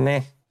like,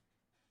 nah.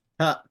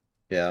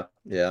 Yeah.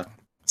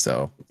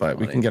 So, but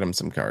we can get him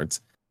some cards.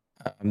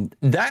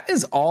 That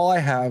is all I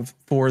have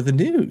for the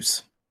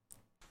news.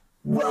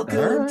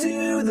 Welcome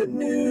to the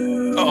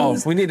news. Oh,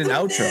 we need an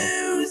outro.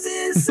 News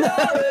is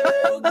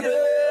so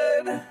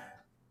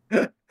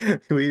good.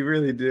 We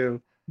really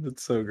do.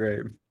 That's so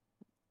great.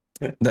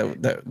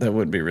 That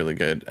would be really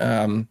good.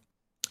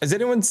 Has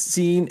anyone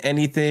seen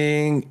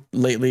anything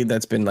lately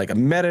that's been like a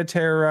meta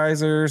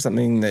terrorizer,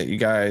 something that you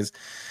guys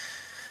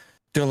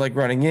don't like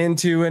running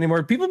into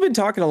anymore? People have been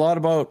talking a lot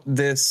about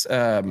this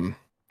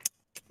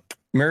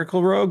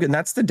Miracle Rogue, and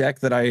that's the deck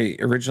that I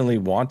originally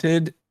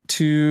wanted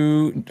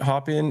to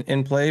hop in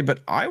and play, but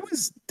I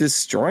was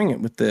destroying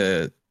it with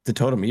the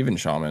Totem Even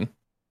Shaman.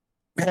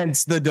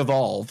 Hence the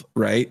Devolve,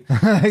 right?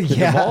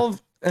 Yeah. Devolve.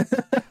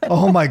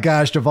 Oh my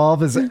gosh,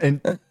 Devolve is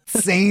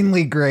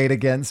insanely great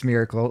against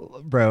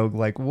Miracle Rogue.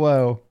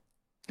 Whoa.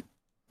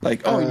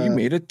 You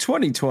made a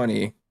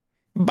 2020.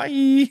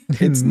 Bye.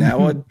 It's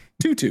now a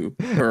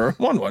 2/2 or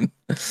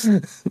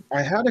 1/1.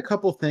 I had a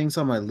couple things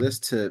on my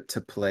list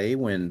to play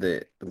when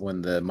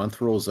the month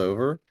rolls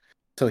over.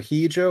 So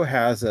Hijo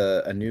has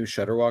a new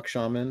Shudderwalk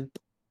Shaman.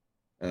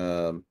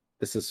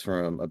 This is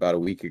from about a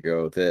week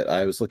ago that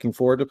I was looking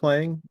forward to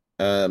playing.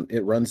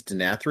 It runs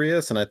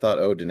Denathrius, and I thought,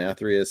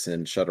 Denathrius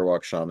and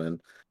Shudderwalk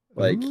Shaman.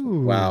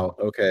 Ooh. Wow,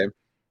 okay.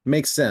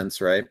 Makes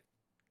sense, right?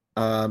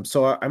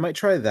 So I might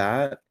try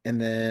that, and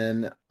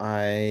then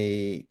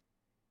I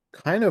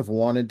kind of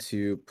wanted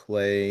to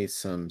play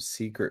some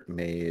Secret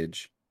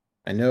Mage.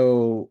 I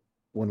know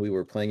when we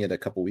were playing it a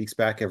couple weeks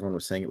back, everyone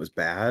was saying it was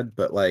bad,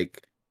 but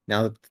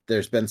now that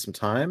there's been some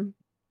time,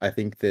 I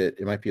think that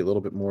it might be a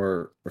little bit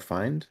more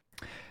refined.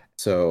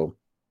 So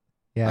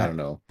yeah, I don't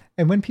know.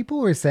 And when people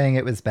were saying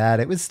it was bad,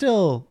 it was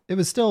still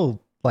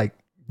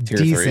Tier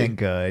decent 3.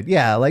 good.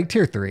 Yeah,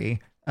 tier 3.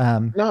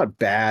 Not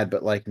bad,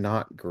 but like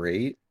not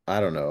great. I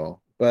don't know,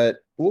 but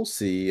we'll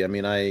see. I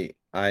mean,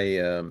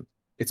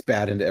 it's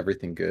bad into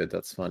everything good.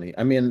 That's funny.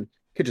 I mean,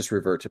 could just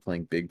revert to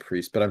playing Big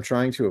Priest, but I'm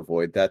trying to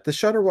avoid that. The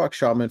Shutterwalk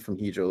Shaman from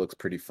Hijo looks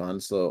pretty fun,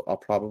 so I'll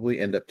probably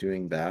end up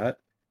doing that.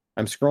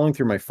 I'm scrolling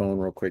through my phone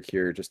real quick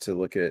here just to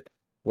look at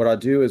what I'll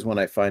do is when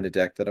I find a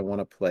deck that I want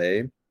to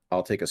play,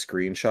 I'll take a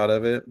screenshot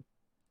of it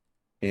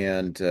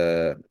and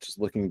just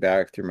looking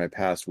back through my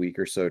past week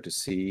or so to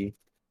see.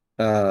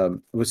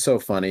 It was so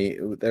funny.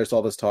 There's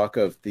all this talk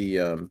of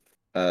the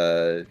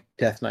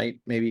Death Knight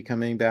maybe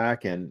coming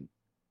back, and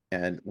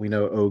we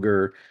know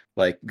Ogre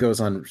like goes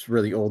on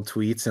really old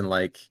tweets and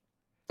like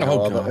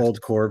all the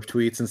old Corb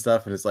tweets and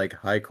stuff, and it's like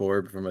hi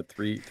Corb from a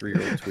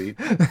three-year-old tweet.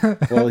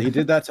 Well, he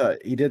did that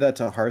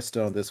to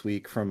Hearthstone this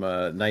week from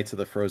Knights of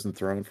the Frozen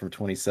Throne from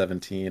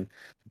 2017.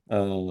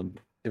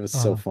 It was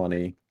so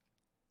funny.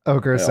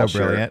 Ogre is so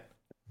brilliant.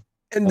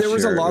 And there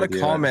was a lot of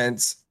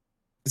comments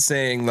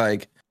saying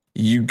like,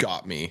 you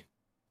got me.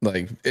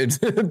 Like it's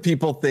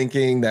people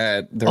thinking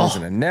that there was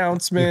an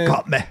announcement. You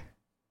got me.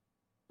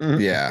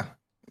 Yeah.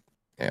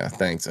 Yeah.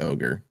 Thanks,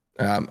 Ogre.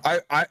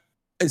 I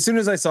as soon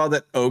as I saw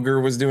that Ogre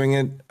was doing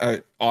it,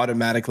 I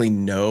automatically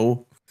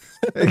know.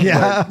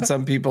 Yeah.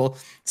 Some people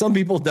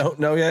don't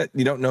know yet.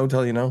 You don't know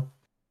till you know.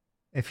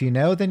 If you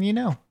know, then you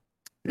know.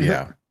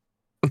 Yeah.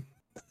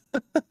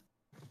 How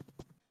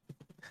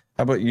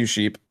about you,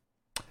 Sheep?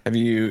 Have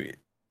you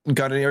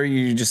got any, or are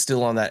you just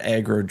still on that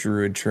aggro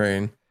druid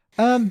train?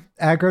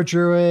 Aggro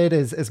druid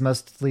is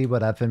mostly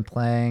what I've been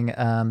playing.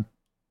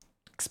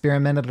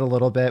 Experimented a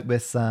little bit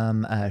with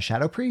some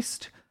Shadow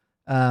Priest.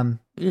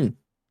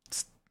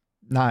 It's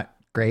not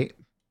great,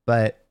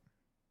 but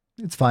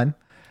it's fun.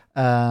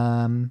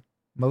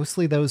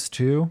 Mostly those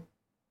two,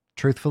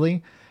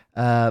 truthfully.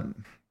 I'm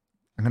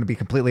going to be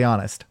completely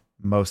honest.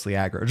 Mostly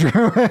aggro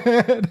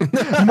druid.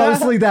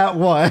 Mostly that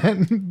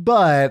one.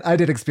 But I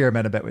did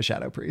experiment a bit with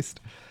Shadow Priest.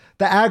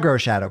 The aggro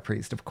Shadow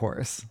Priest, of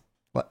course.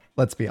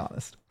 Let's be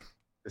honest.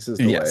 This is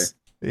the way.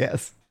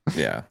 Yes.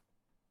 Yeah.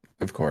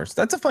 Of course.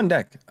 That's a fun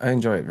deck. I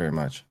enjoy it very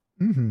much.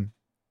 Mm-hmm.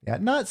 Yeah,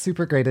 not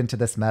super great into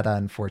this meta,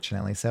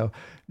 unfortunately. So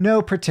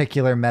no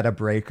particular meta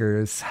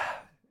breakers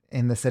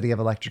in the City of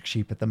Electric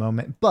Sheep at the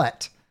moment,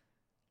 but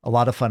a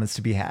lot of fun is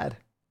to be had.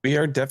 We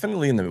are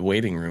definitely in the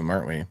waiting room,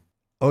 aren't we?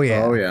 Oh,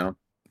 yeah. Oh, yeah.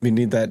 We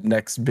need that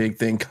next big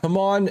thing. Come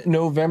on,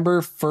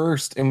 November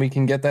 1st, and we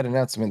can get that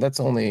announcement.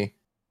 That's only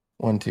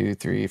 1, 2,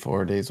 3,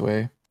 4 days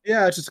away.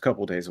 Yeah, it's just a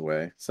couple days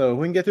away. So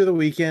we can get through the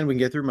weekend, we can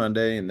get through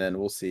Monday, and then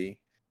we'll see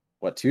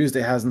what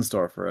Tuesday has in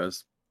store for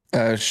us.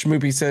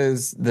 Schmoopy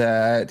says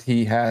that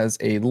he has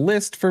a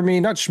list for me.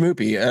 Not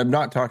Schmoopy. I'm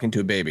not talking to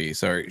a baby.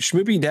 Sorry.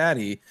 Schmoopy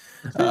Daddy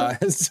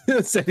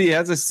said he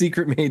has a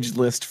secret mage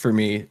list for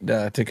me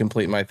to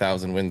complete my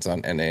 1,000 wins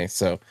on NA.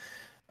 So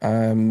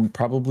I'm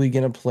probably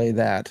going to play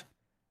that.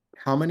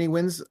 How many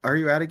wins are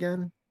you at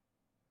again?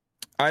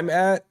 I'm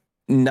at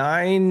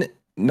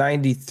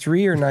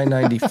 993 or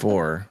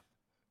 994.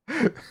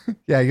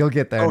 Yeah, you'll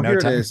get there. Oh, no here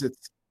time. it is.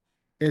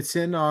 It's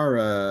in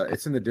our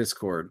it's in the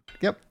Discord.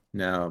 Yep.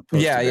 Now.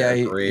 Yeah.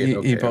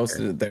 He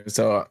posted it there.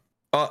 So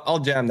I'll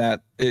jam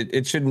that.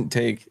 It shouldn't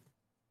take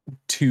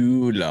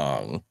too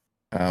long.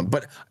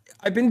 But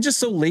I've been just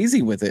so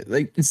lazy with it.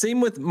 Like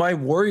same with my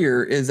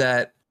warrior is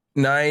at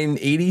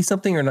 980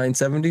 something or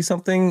 970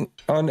 something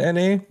on NA,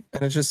 and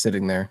it's just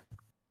sitting there.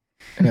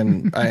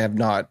 And I have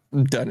not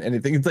done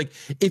anything. It's like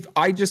if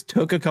I just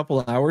took a couple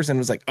of hours and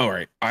was like, all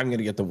right, I'm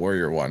gonna get the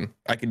warrior one,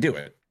 I could do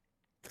it.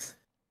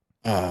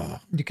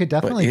 You could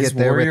definitely get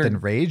there with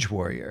Enrage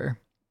Warrior.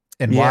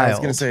 And yeah, Wild. I was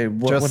gonna say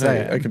what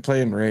I could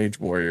play Enrage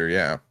Warrior.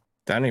 Yeah,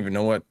 I don't even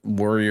know what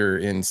warrior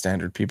in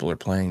standard people are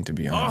playing, to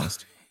be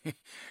honest.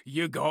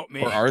 You got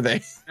me. Or are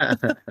they?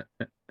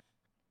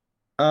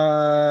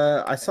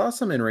 I saw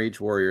some Enrage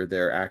Warrior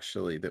there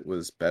actually that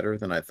was better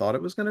than I thought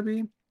it was going to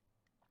be.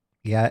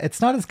 Yeah, it's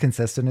not as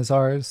consistent as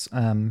ours.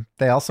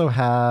 They also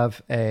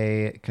have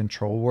a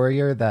Control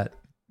Warrior that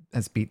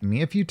has beaten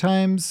me a few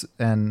times,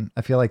 and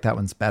I feel like that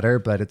one's better,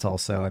 but it's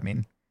also, I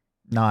mean,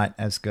 not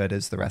as good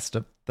as the rest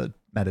of the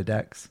meta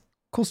decks.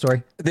 Cool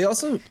story. They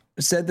also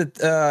said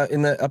that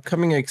in the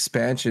upcoming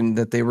expansion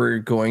that they were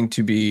going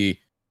to be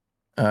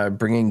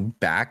bringing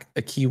back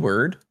a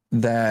keyword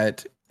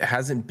that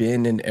hasn't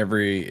been in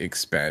every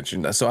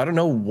expansion. So I don't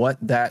know what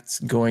that's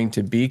going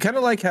to be. Kind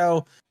of like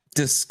how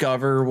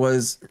Discover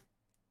was.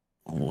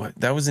 What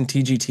that was in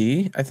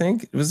TGT, I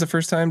think it was the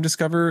first time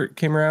Discover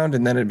came around,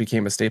 and then it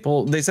became a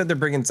staple. They said they're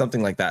bringing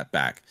something like that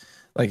back,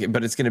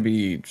 but it's going to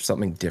be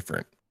something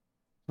different.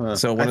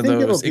 So one of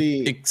those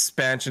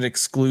expansion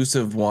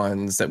exclusive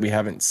ones that we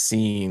haven't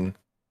seen.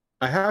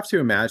 I have to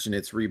imagine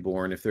it's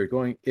Reborn if they're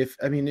going. If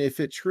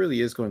it truly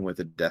is going with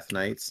the Death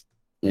Knights,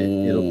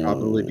 it'll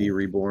probably be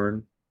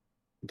Reborn.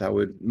 That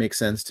would make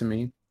sense to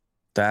me.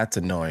 That's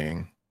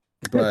annoying.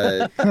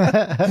 But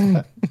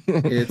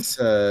it's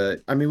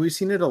we've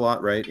seen it a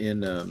lot, right, in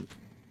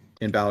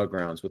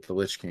Battlegrounds with the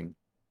Lich King.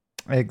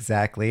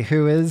 Exactly,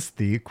 who is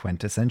the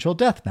quintessential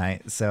Death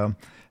Knight. So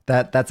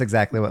that's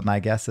exactly what my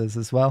guess is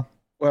as well.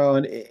 Well,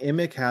 and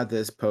Imic had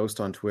this post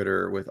on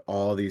Twitter with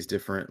all these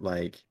different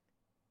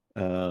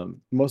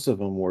most of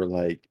them were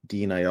like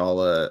Dean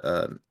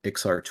Ayala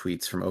XR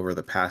tweets from over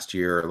the past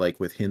year, like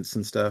with hints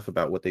and stuff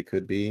about what they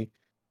could be.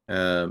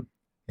 Um,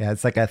 Yeah,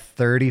 it's like a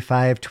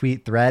 35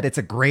 tweet thread. It's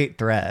a great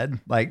thread.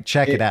 Like,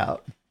 check it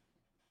out.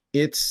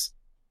 it's,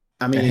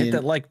 I Yeah, hit mean,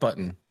 that like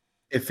button.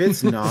 if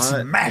it's not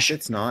Smash if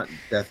it's not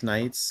Death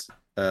Knights,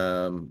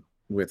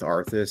 with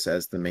Arthas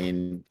as the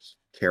main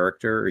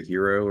character or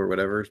hero or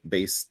whatever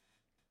base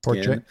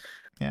Portrait. skin,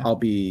 Yeah. I'll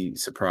be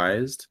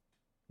surprised.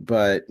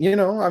 But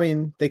I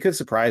mean, they could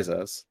surprise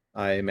us.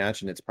 I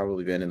imagine it's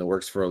probably been in the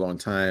works for a long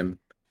time.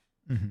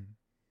 Mhm.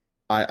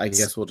 I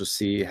guess we'll just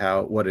see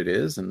what it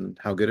is and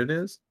how good it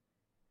is.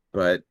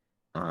 But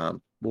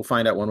we'll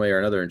find out one way or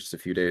another in just a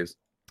few days.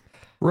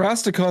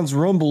 Rastacon's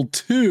Rumble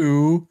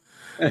 2.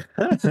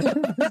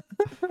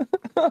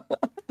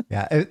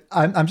 Yeah,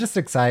 I'm just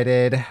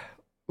excited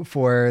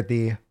for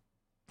the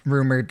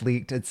rumored,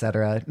 leaked,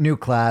 etc. new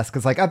class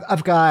because like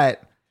I've got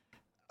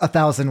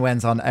 1,000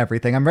 wins on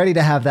everything. I'm ready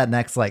to have that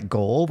next like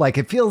goal. Like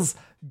it feels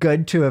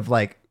good to have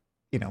like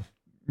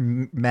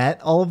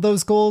met all of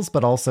those goals,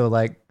 but also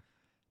like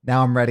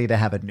now I'm ready to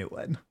have a new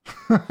one.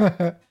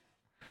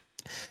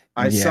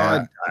 I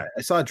Yeah.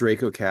 saw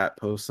Draco Cat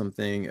post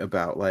something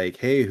about like,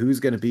 hey, who's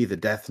gonna be the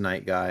Death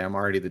Knight guy? I'm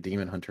already the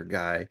Demon Hunter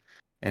guy.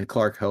 And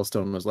Clark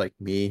Hellstone was like,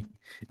 me.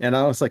 And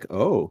I was like,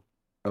 oh,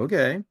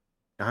 okay.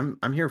 I'm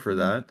here for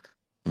that.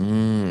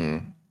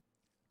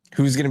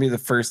 Who's going to be the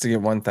first to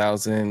get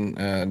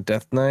 1,000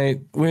 Death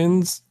Knight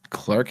wins?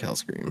 Clark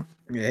Hellscream.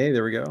 Hey,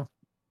 there we go.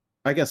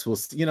 I guess we'll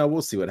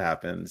see what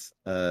happens.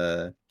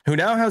 Who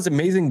now has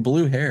amazing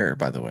blue hair,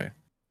 by the way.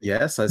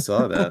 Yes, I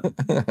saw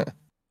that.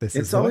 This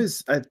It's is what-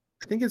 always I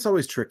think it's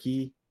always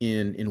tricky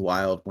in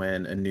Wild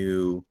when a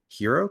new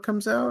hero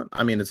comes out.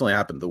 I mean, it's only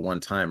happened the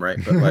one time, right?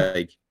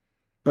 But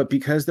but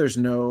because there's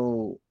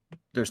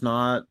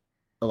not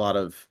a lot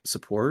of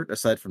support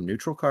aside from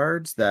neutral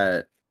cards,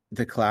 that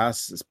the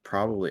class is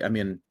probably, I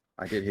mean,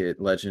 I did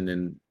hit Legend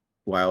and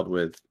Wild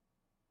with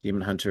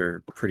Demon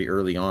Hunter pretty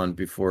early on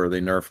before they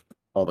nerfed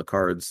all the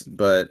cards,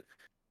 but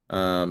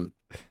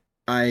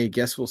I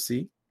guess we'll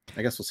see.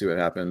 I guess we'll see what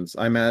happens.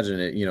 I imagine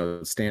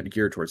it,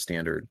 geared towards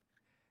standard.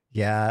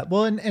 Yeah,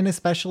 well, and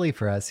especially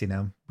for us,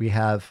 we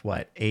have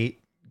what 8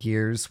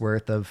 years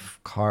worth of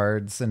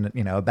cards and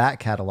a back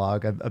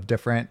catalog of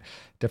different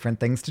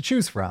things to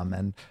choose from,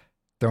 and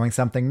throwing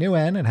something new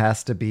in, it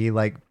has to be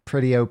like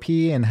pretty OP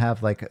and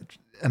have like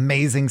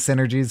amazing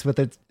synergies with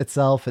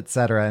itself,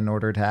 etc., in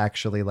order to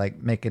actually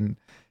like make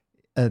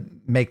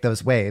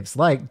those waves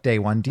like day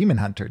one Demon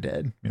Hunter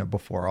did,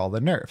 before all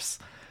the nerfs.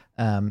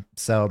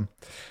 So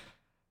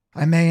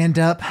I may end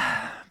up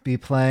be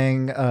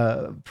playing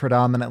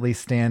predominantly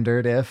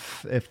standard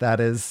if that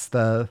is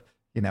the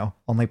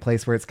only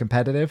place where it's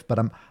competitive, but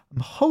I'm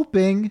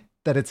hoping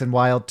that it's in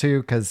Wild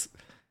too, because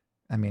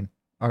I mean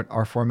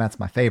our format's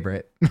my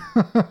favorite.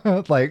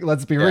 Like,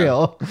 let's be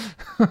real.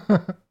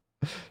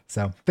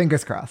 So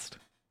fingers crossed.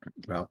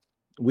 Well,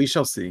 we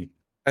shall see.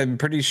 I'm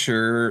pretty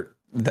sure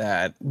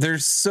that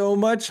there's so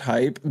much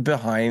hype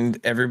behind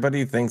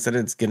everybody thinks that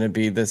it's going to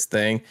be this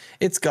thing.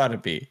 It's got to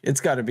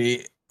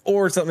be.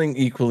 Or something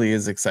equally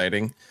as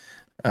exciting.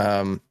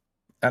 I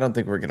don't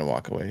think we're going to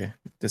walk away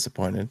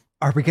disappointed.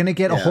 Are we going to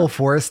get a whole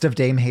forest of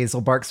Dame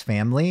Hazelbark's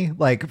family,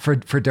 like for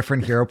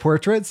different hero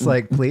portraits?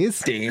 Like, please?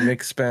 Dame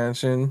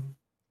expansion.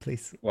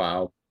 Please.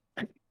 Wow.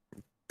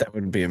 That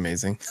would be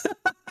amazing.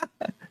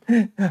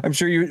 I'm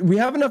sure we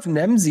have enough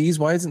Nemsies.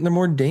 Why isn't there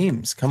more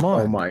Dames? Come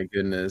on. Oh my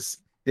goodness.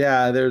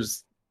 Yeah,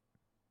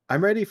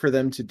 I'm ready for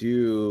them to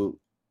do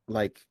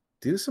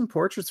some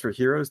portraits for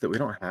heroes that we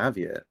don't have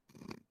yet.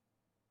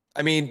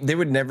 I mean, they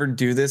would never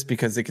do this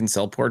because they can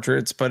sell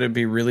portraits, but it'd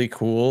be really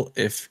cool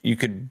if you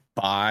could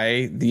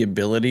buy the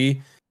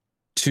ability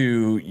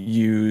to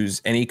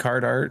use any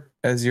card art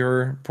as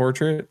your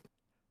portrait.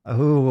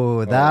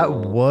 Oh, that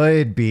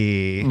would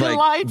be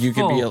Like you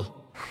could be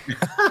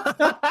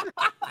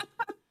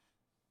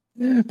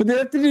but they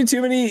have to do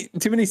too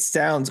many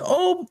sounds.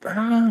 Oh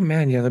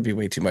man, yeah, that'd be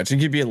way too much. You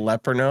could be a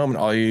leopronome and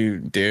all you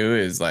do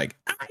is like,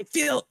 I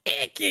feel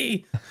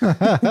icky.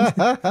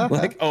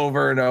 Like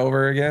over and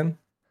over again.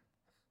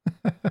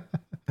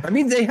 I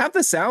mean, they have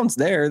the sounds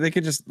there. They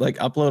could just like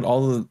upload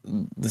all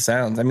the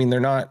sounds. I mean, they're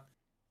not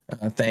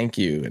thank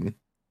you and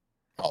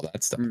all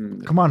that stuff.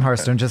 Come on,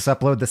 Hearthstone, just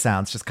upload the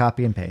sounds. Just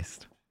copy and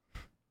paste.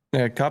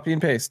 Yeah, copy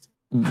and paste.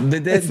 They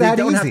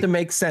don't have to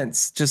make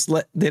sense.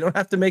 They don't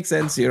have to make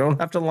sense. You don't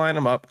have to line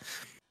them up.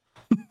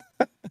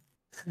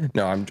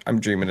 No, I'm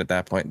dreaming at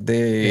that point.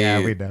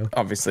 They we know.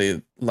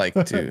 Obviously like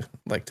to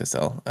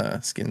sell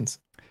skins.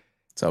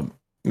 So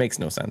makes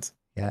no sense.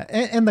 Yeah,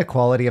 and the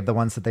quality of the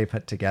ones that they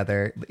put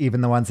together, even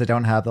the ones that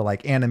don't have the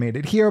like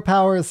animated hero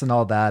powers and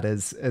all that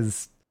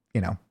is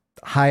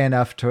high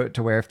enough to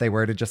where if they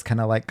were to just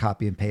kind of like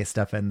copy and paste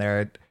stuff in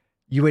there,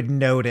 you would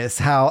notice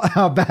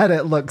how bad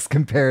it looks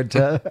compared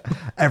to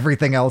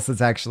everything else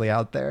that's actually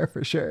out there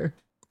for sure.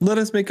 Let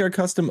us make our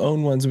custom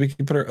own ones. We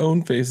can put our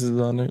own faces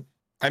on it.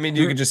 I mean,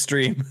 you could just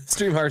stream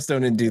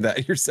Hearthstone and do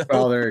that yourself.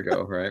 Oh, there you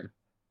go. Right.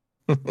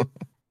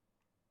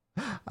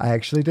 I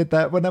actually did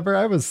that whenever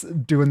I was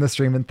doing the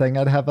streaming thing.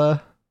 I'd have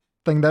a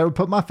thing that would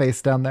put my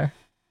face down there,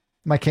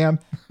 my cam.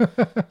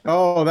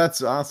 Oh,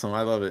 that's awesome.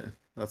 I love it.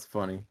 That's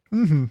funny.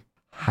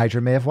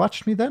 Hydra may have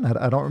watched me then.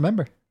 I don't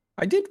remember.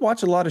 I did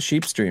watch a lot of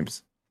sheep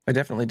streams. I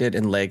definitely did.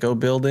 In Lego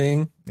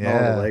building. Oh,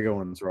 Yeah. the Lego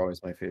ones are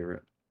always my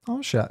favorite.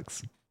 Oh,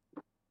 shucks.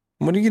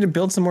 When are you going to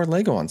build some more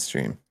Lego on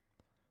stream?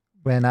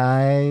 When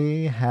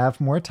I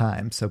have more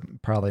time, so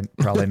probably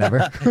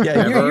never.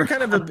 Yeah, you're Never.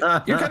 kind of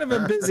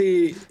a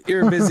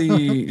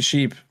busy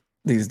sheep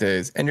these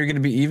days, and you're going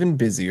to be even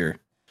busier.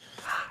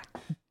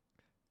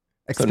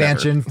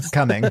 Expansion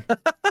coming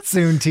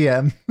soon.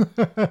 TM.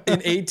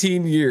 In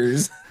 18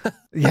 years.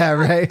 Yeah,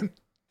 right.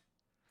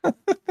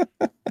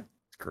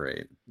 It's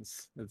great.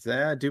 It's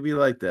yeah, do be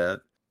like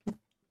that.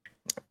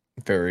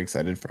 Very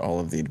excited for all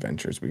of the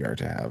adventures we are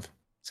to have.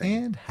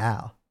 And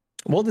how?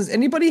 Well, does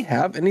anybody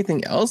have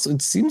anything else?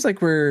 It seems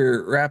like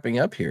we're wrapping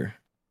up here.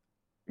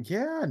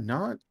 Yeah,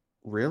 not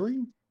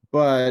really.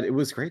 But it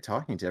was great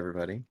talking to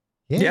everybody.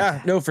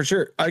 Yeah, no, for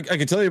sure. I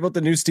can tell you about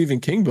the new Stephen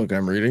King book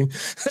I'm reading,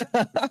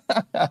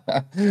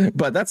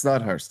 but that's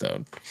not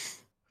Hearthstone.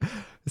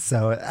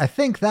 So I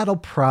think that'll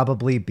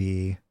probably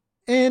be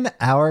in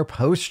our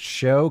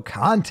post-show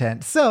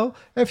content. So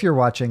if you're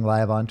watching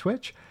live on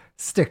Twitch,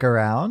 stick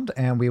around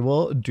and we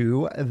will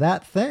do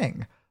that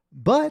thing.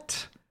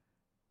 But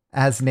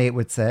as Nate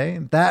would say,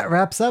 that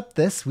wraps up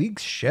this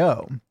week's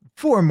show.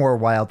 For more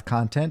wild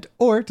content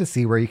or to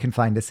see where you can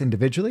find us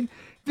individually,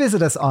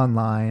 visit us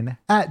online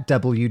at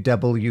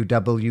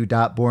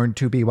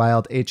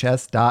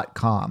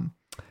www.borntobewildhs.com.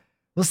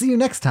 We'll see you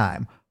next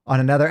time on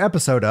another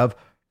episode of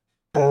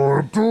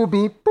Born to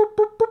Be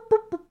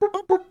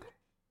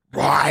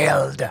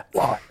Wild.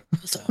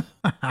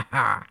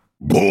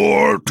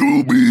 Born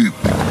to be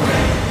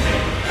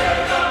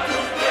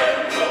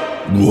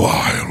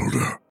wild.